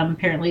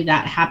 Apparently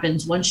that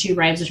happens once she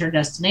arrives at her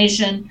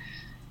destination.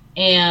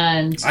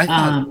 And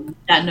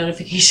that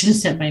notification is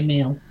sent by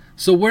mail.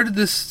 So where did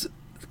this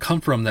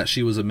come from that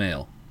she was a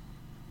male?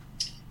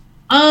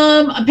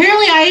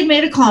 Apparently I had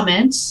made a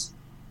comment.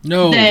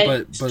 No,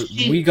 but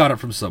we got it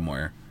from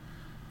somewhere.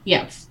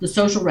 Yeah, the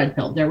Social Red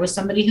Pill. There was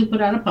somebody who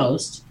put out a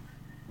post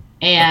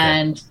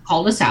and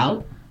called us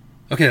out.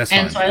 Okay, that's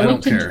fine. So I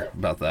don't care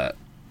about that.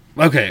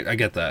 Okay, I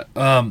get that.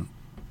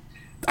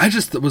 I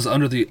just was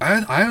under the...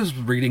 I was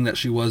reading that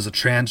she was a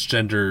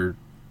transgender...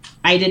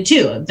 I did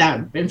too.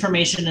 That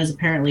information is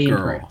apparently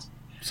incorrect.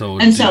 So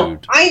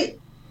I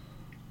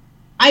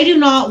do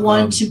not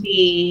want to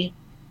be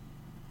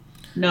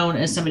known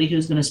as somebody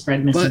who's going to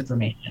spread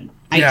misinformation.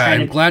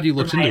 I'm glad you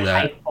looked into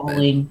that.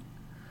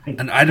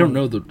 And I don't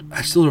know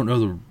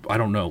I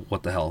don't know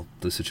what the hell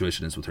the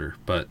situation is with her,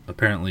 but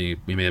apparently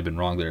we may have been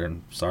wrong there,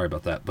 and sorry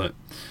about that. But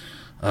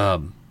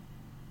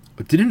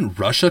didn't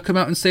Russia come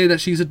out and say that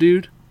she's a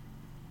dude?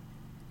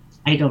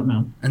 I don't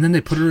know. And then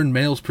they put her in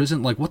male's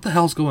prison. Like, what the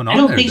hell's going on? I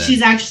don't think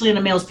she's actually in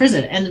a male's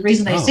prison. And the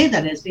reason I say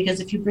that is because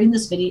if you bring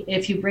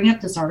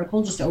up this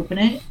article, just open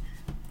it.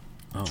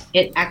 Oh.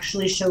 It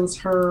actually shows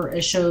her.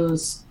 It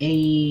shows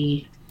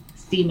a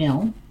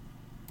female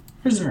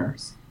prisoner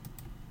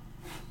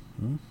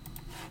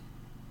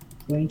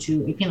going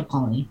to a penal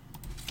colony.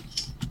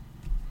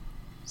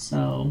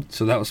 So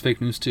that was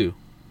fake news too.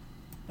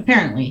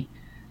 Apparently.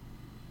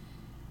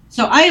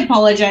 So I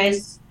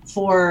apologize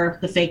for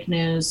the fake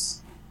news.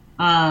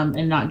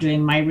 And not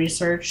doing my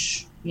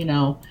research.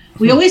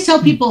 We always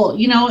tell people,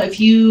 if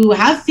you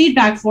have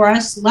feedback for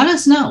us, let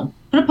us know.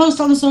 Put a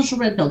post on the Social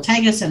Red Pill,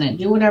 tag us in it,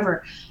 do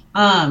whatever.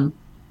 I'm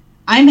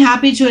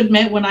happy to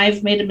admit when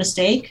I've made a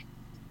mistake.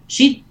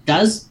 She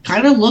does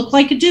kind of look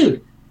like a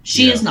dude.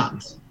 She is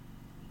not.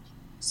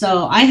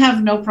 So I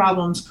have no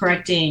problems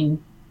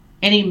correcting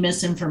any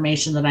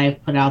misinformation that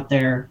I've put out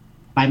there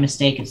by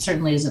mistake. It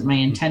certainly isn't my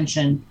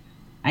intention.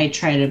 I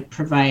try to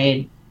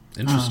provide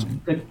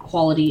good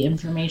quality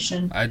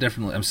information.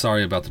 I'm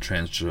sorry about the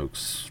trans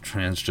jokes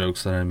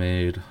that I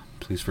made.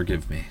 Please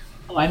forgive me.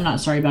 Oh, I'm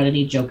not sorry about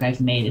any joke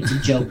I've made. It's a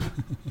joke.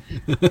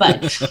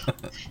 But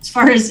as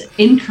far as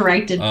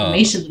incorrect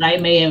information that I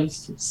may have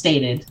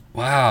stated.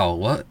 Wow,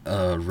 what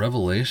a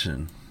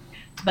revelation.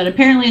 But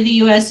apparently the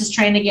U.S. is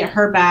trying to get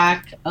her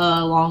back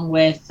along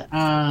with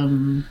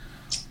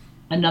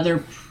another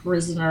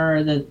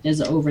prisoner that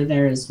is over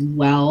there as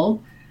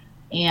well.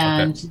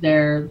 And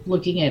they're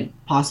looking at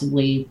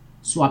possibly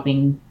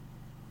swapping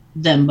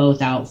them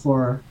both out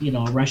for, a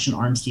Russian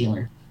arms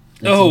dealer.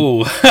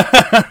 Oh,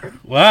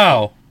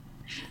 wow.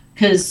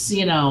 Because,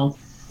 wow.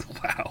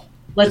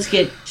 Let's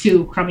get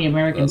 2 crummy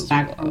Americans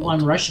back for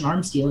 1 Russian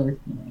arms dealer.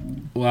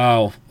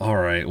 Wow. All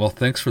right. Well,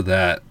 thanks for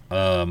that.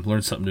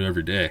 Learn something new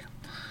every day.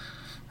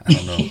 I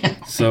don't know.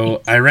 Yeah.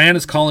 So Iran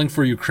is calling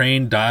for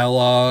Ukraine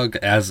dialogue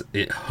as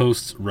it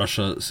hosts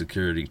Russia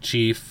security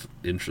chief.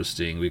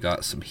 Interesting. We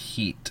got some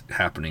heat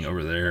happening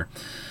over there.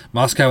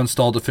 Moscow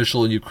installed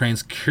official in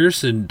Ukraine's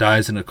Kherson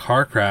dies in a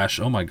car crash.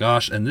 Oh my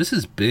gosh. And this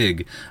is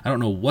big. I don't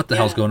know what the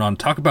hell's going on.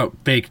 Talk about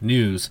fake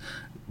news.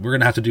 We're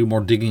going to have to do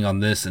more digging on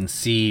this and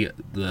see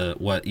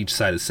what each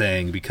side is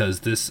saying,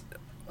 because this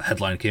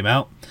headline came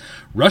out.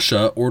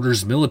 Russia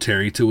orders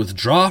military to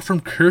withdraw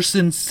from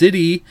Kherson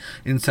City,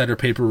 Insider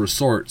Paper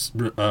reports.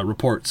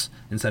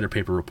 Insider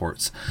Paper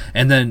reports.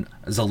 And then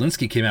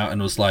Zelensky came out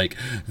and was like,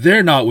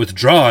 they're not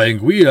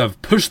withdrawing. We have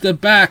pushed them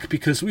back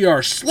because we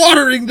are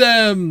slaughtering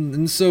them.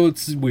 And so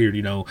it's weird,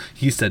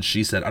 He said,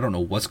 she said. I don't know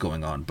what's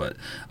going on, but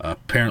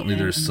apparently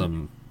there's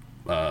some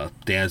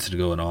dancing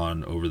going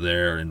on over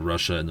there in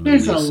Russia and the Middle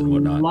East and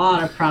whatnot. There's a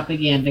lot of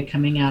propaganda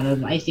coming out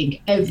of, I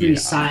think, every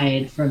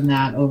side from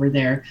that over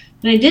there.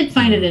 But I did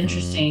find it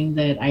interesting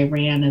that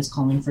Iran is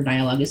calling for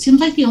dialogue. It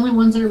seems like the only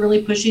ones that are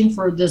really pushing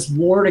for this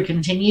war to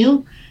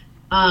continue,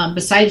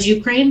 besides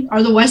Ukraine,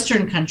 are the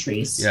Western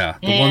countries. Yeah,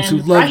 the ones who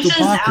love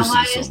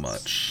democracy so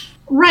much.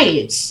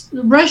 Right.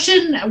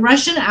 Russian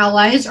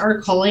allies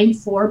are calling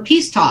for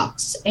peace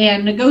talks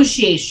and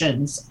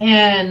negotiations,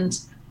 and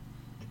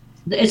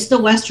it's the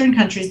Western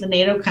countries, the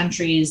NATO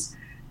countries,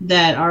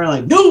 that are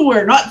like, no,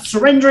 we're not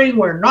surrendering,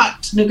 we're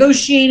not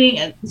negotiating.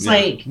 It's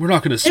like, we're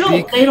not going to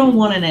speak. They don't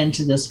want an end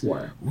to this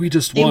war. We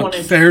just want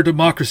fair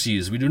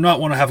democracies. We do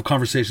not want to have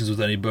conversations with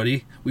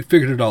anybody. We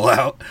figured it all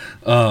out.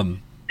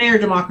 Fair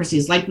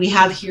democracies, like we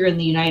have here in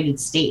the United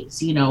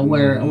States,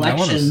 where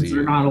elections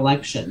are not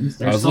elections.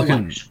 I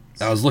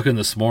was looking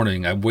this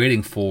morning. I'm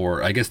waiting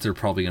for, I guess they're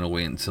probably going to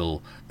wait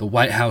until the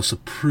White House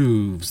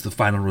approves the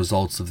final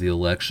results of the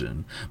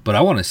election. But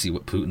I want to see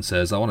what Putin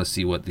says. I want to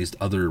see what these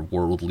other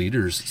world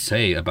leaders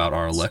say about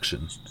our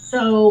election.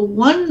 So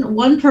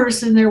one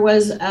person, there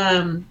was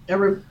an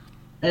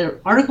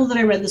article that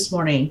I read this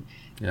morning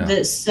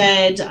that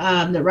said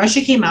that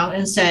Russia came out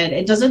and said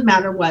it doesn't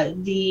matter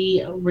what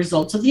the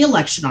results of the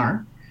election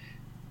are.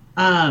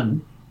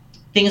 Our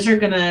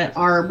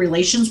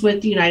relations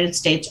with the United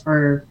States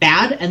are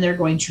bad, and they're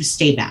going to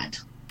stay bad.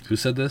 Who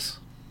said this?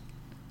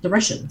 The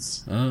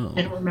Russians. Oh.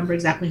 I don't remember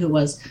exactly who it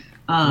was.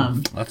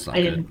 That's not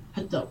good.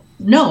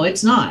 No,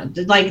 it's not.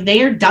 Like,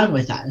 they are done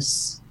with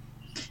us.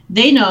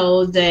 They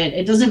know that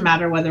it doesn't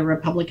matter whether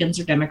Republicans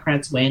or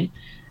Democrats win,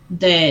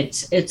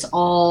 that it's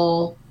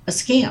all a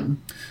scam.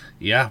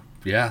 Yeah,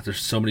 there's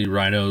so many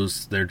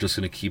rhinos. They're just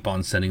going to keep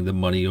on sending the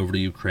money over to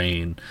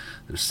Ukraine.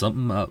 There's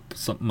something up.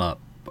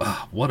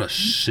 Oh, what a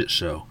shit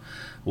show.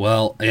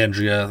 Well,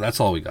 Andrea, that's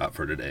all we got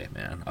for today,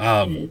 man.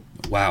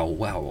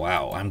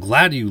 Wow. I'm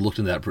glad you looked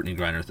into that Brittany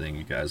Griner thing,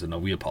 you guys. I know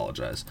we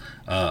apologize.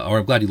 Or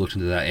I'm glad you looked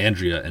into that,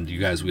 Andrea, and you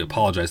guys, we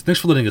apologize.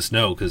 Thanks for letting us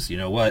know, because you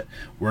know what?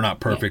 We're not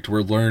perfect.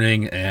 We're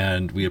learning,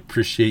 and we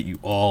appreciate you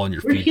all and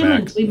your feedback. We're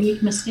humans. We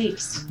make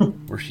mistakes.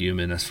 We're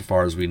human, as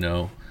far as we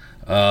know.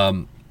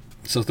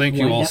 So thank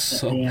you all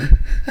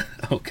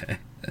Okay.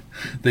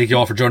 Thank you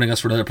all for joining us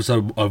for another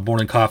episode of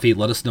Morning Coffee.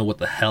 Let us know what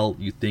the hell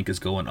you think is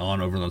going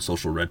on over on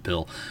Social Red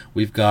Pill.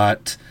 We've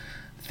got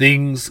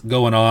things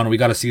going on. We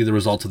got to see the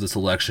results of this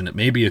election. It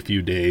may be a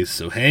few days,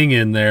 so hang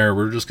in there.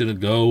 We're just going to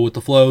go with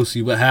the flow,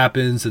 see what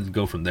happens, and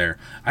go from there.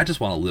 I just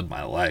want to live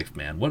my life,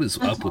 man. What is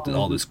up with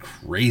all this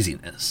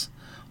craziness?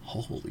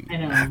 Holy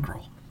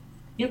mackerel.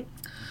 Yep.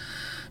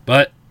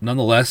 But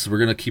nonetheless, we're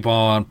going to keep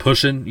on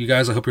pushing. You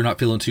guys, I hope you're not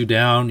feeling too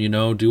down.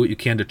 Do what you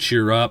can to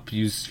cheer up.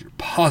 Use your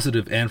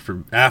positive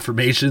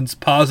affirmations,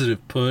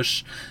 positive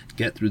push.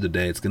 Get through the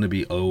day. It's going to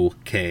be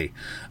okay.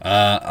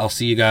 I'll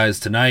see you guys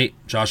tonight.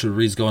 Joshua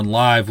Reed's going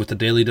live with the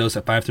Daily Dose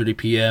at 5:30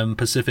 p.m.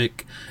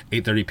 Pacific,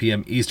 8:30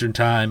 p.m. Eastern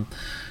Time.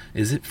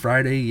 Is it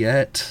Friday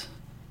yet?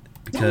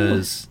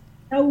 Because...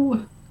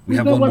 No. We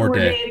have one more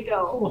day to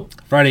go.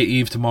 Friday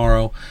Eve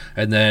tomorrow,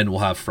 and then we'll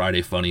have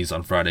Friday Funnies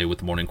on Friday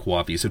with Morning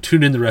Coffee. So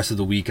tune in the rest of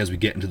the week as we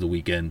get into the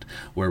weekend,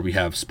 where we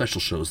have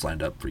special shows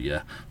lined up for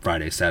you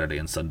Friday, Saturday,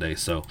 and Sunday.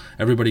 So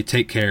everybody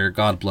take care.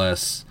 God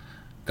bless.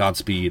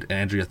 Godspeed.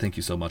 Andrea, thank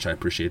you so much. I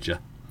appreciate you.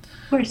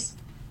 Of course.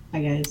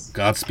 Bye, guys.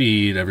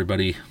 Godspeed,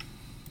 everybody.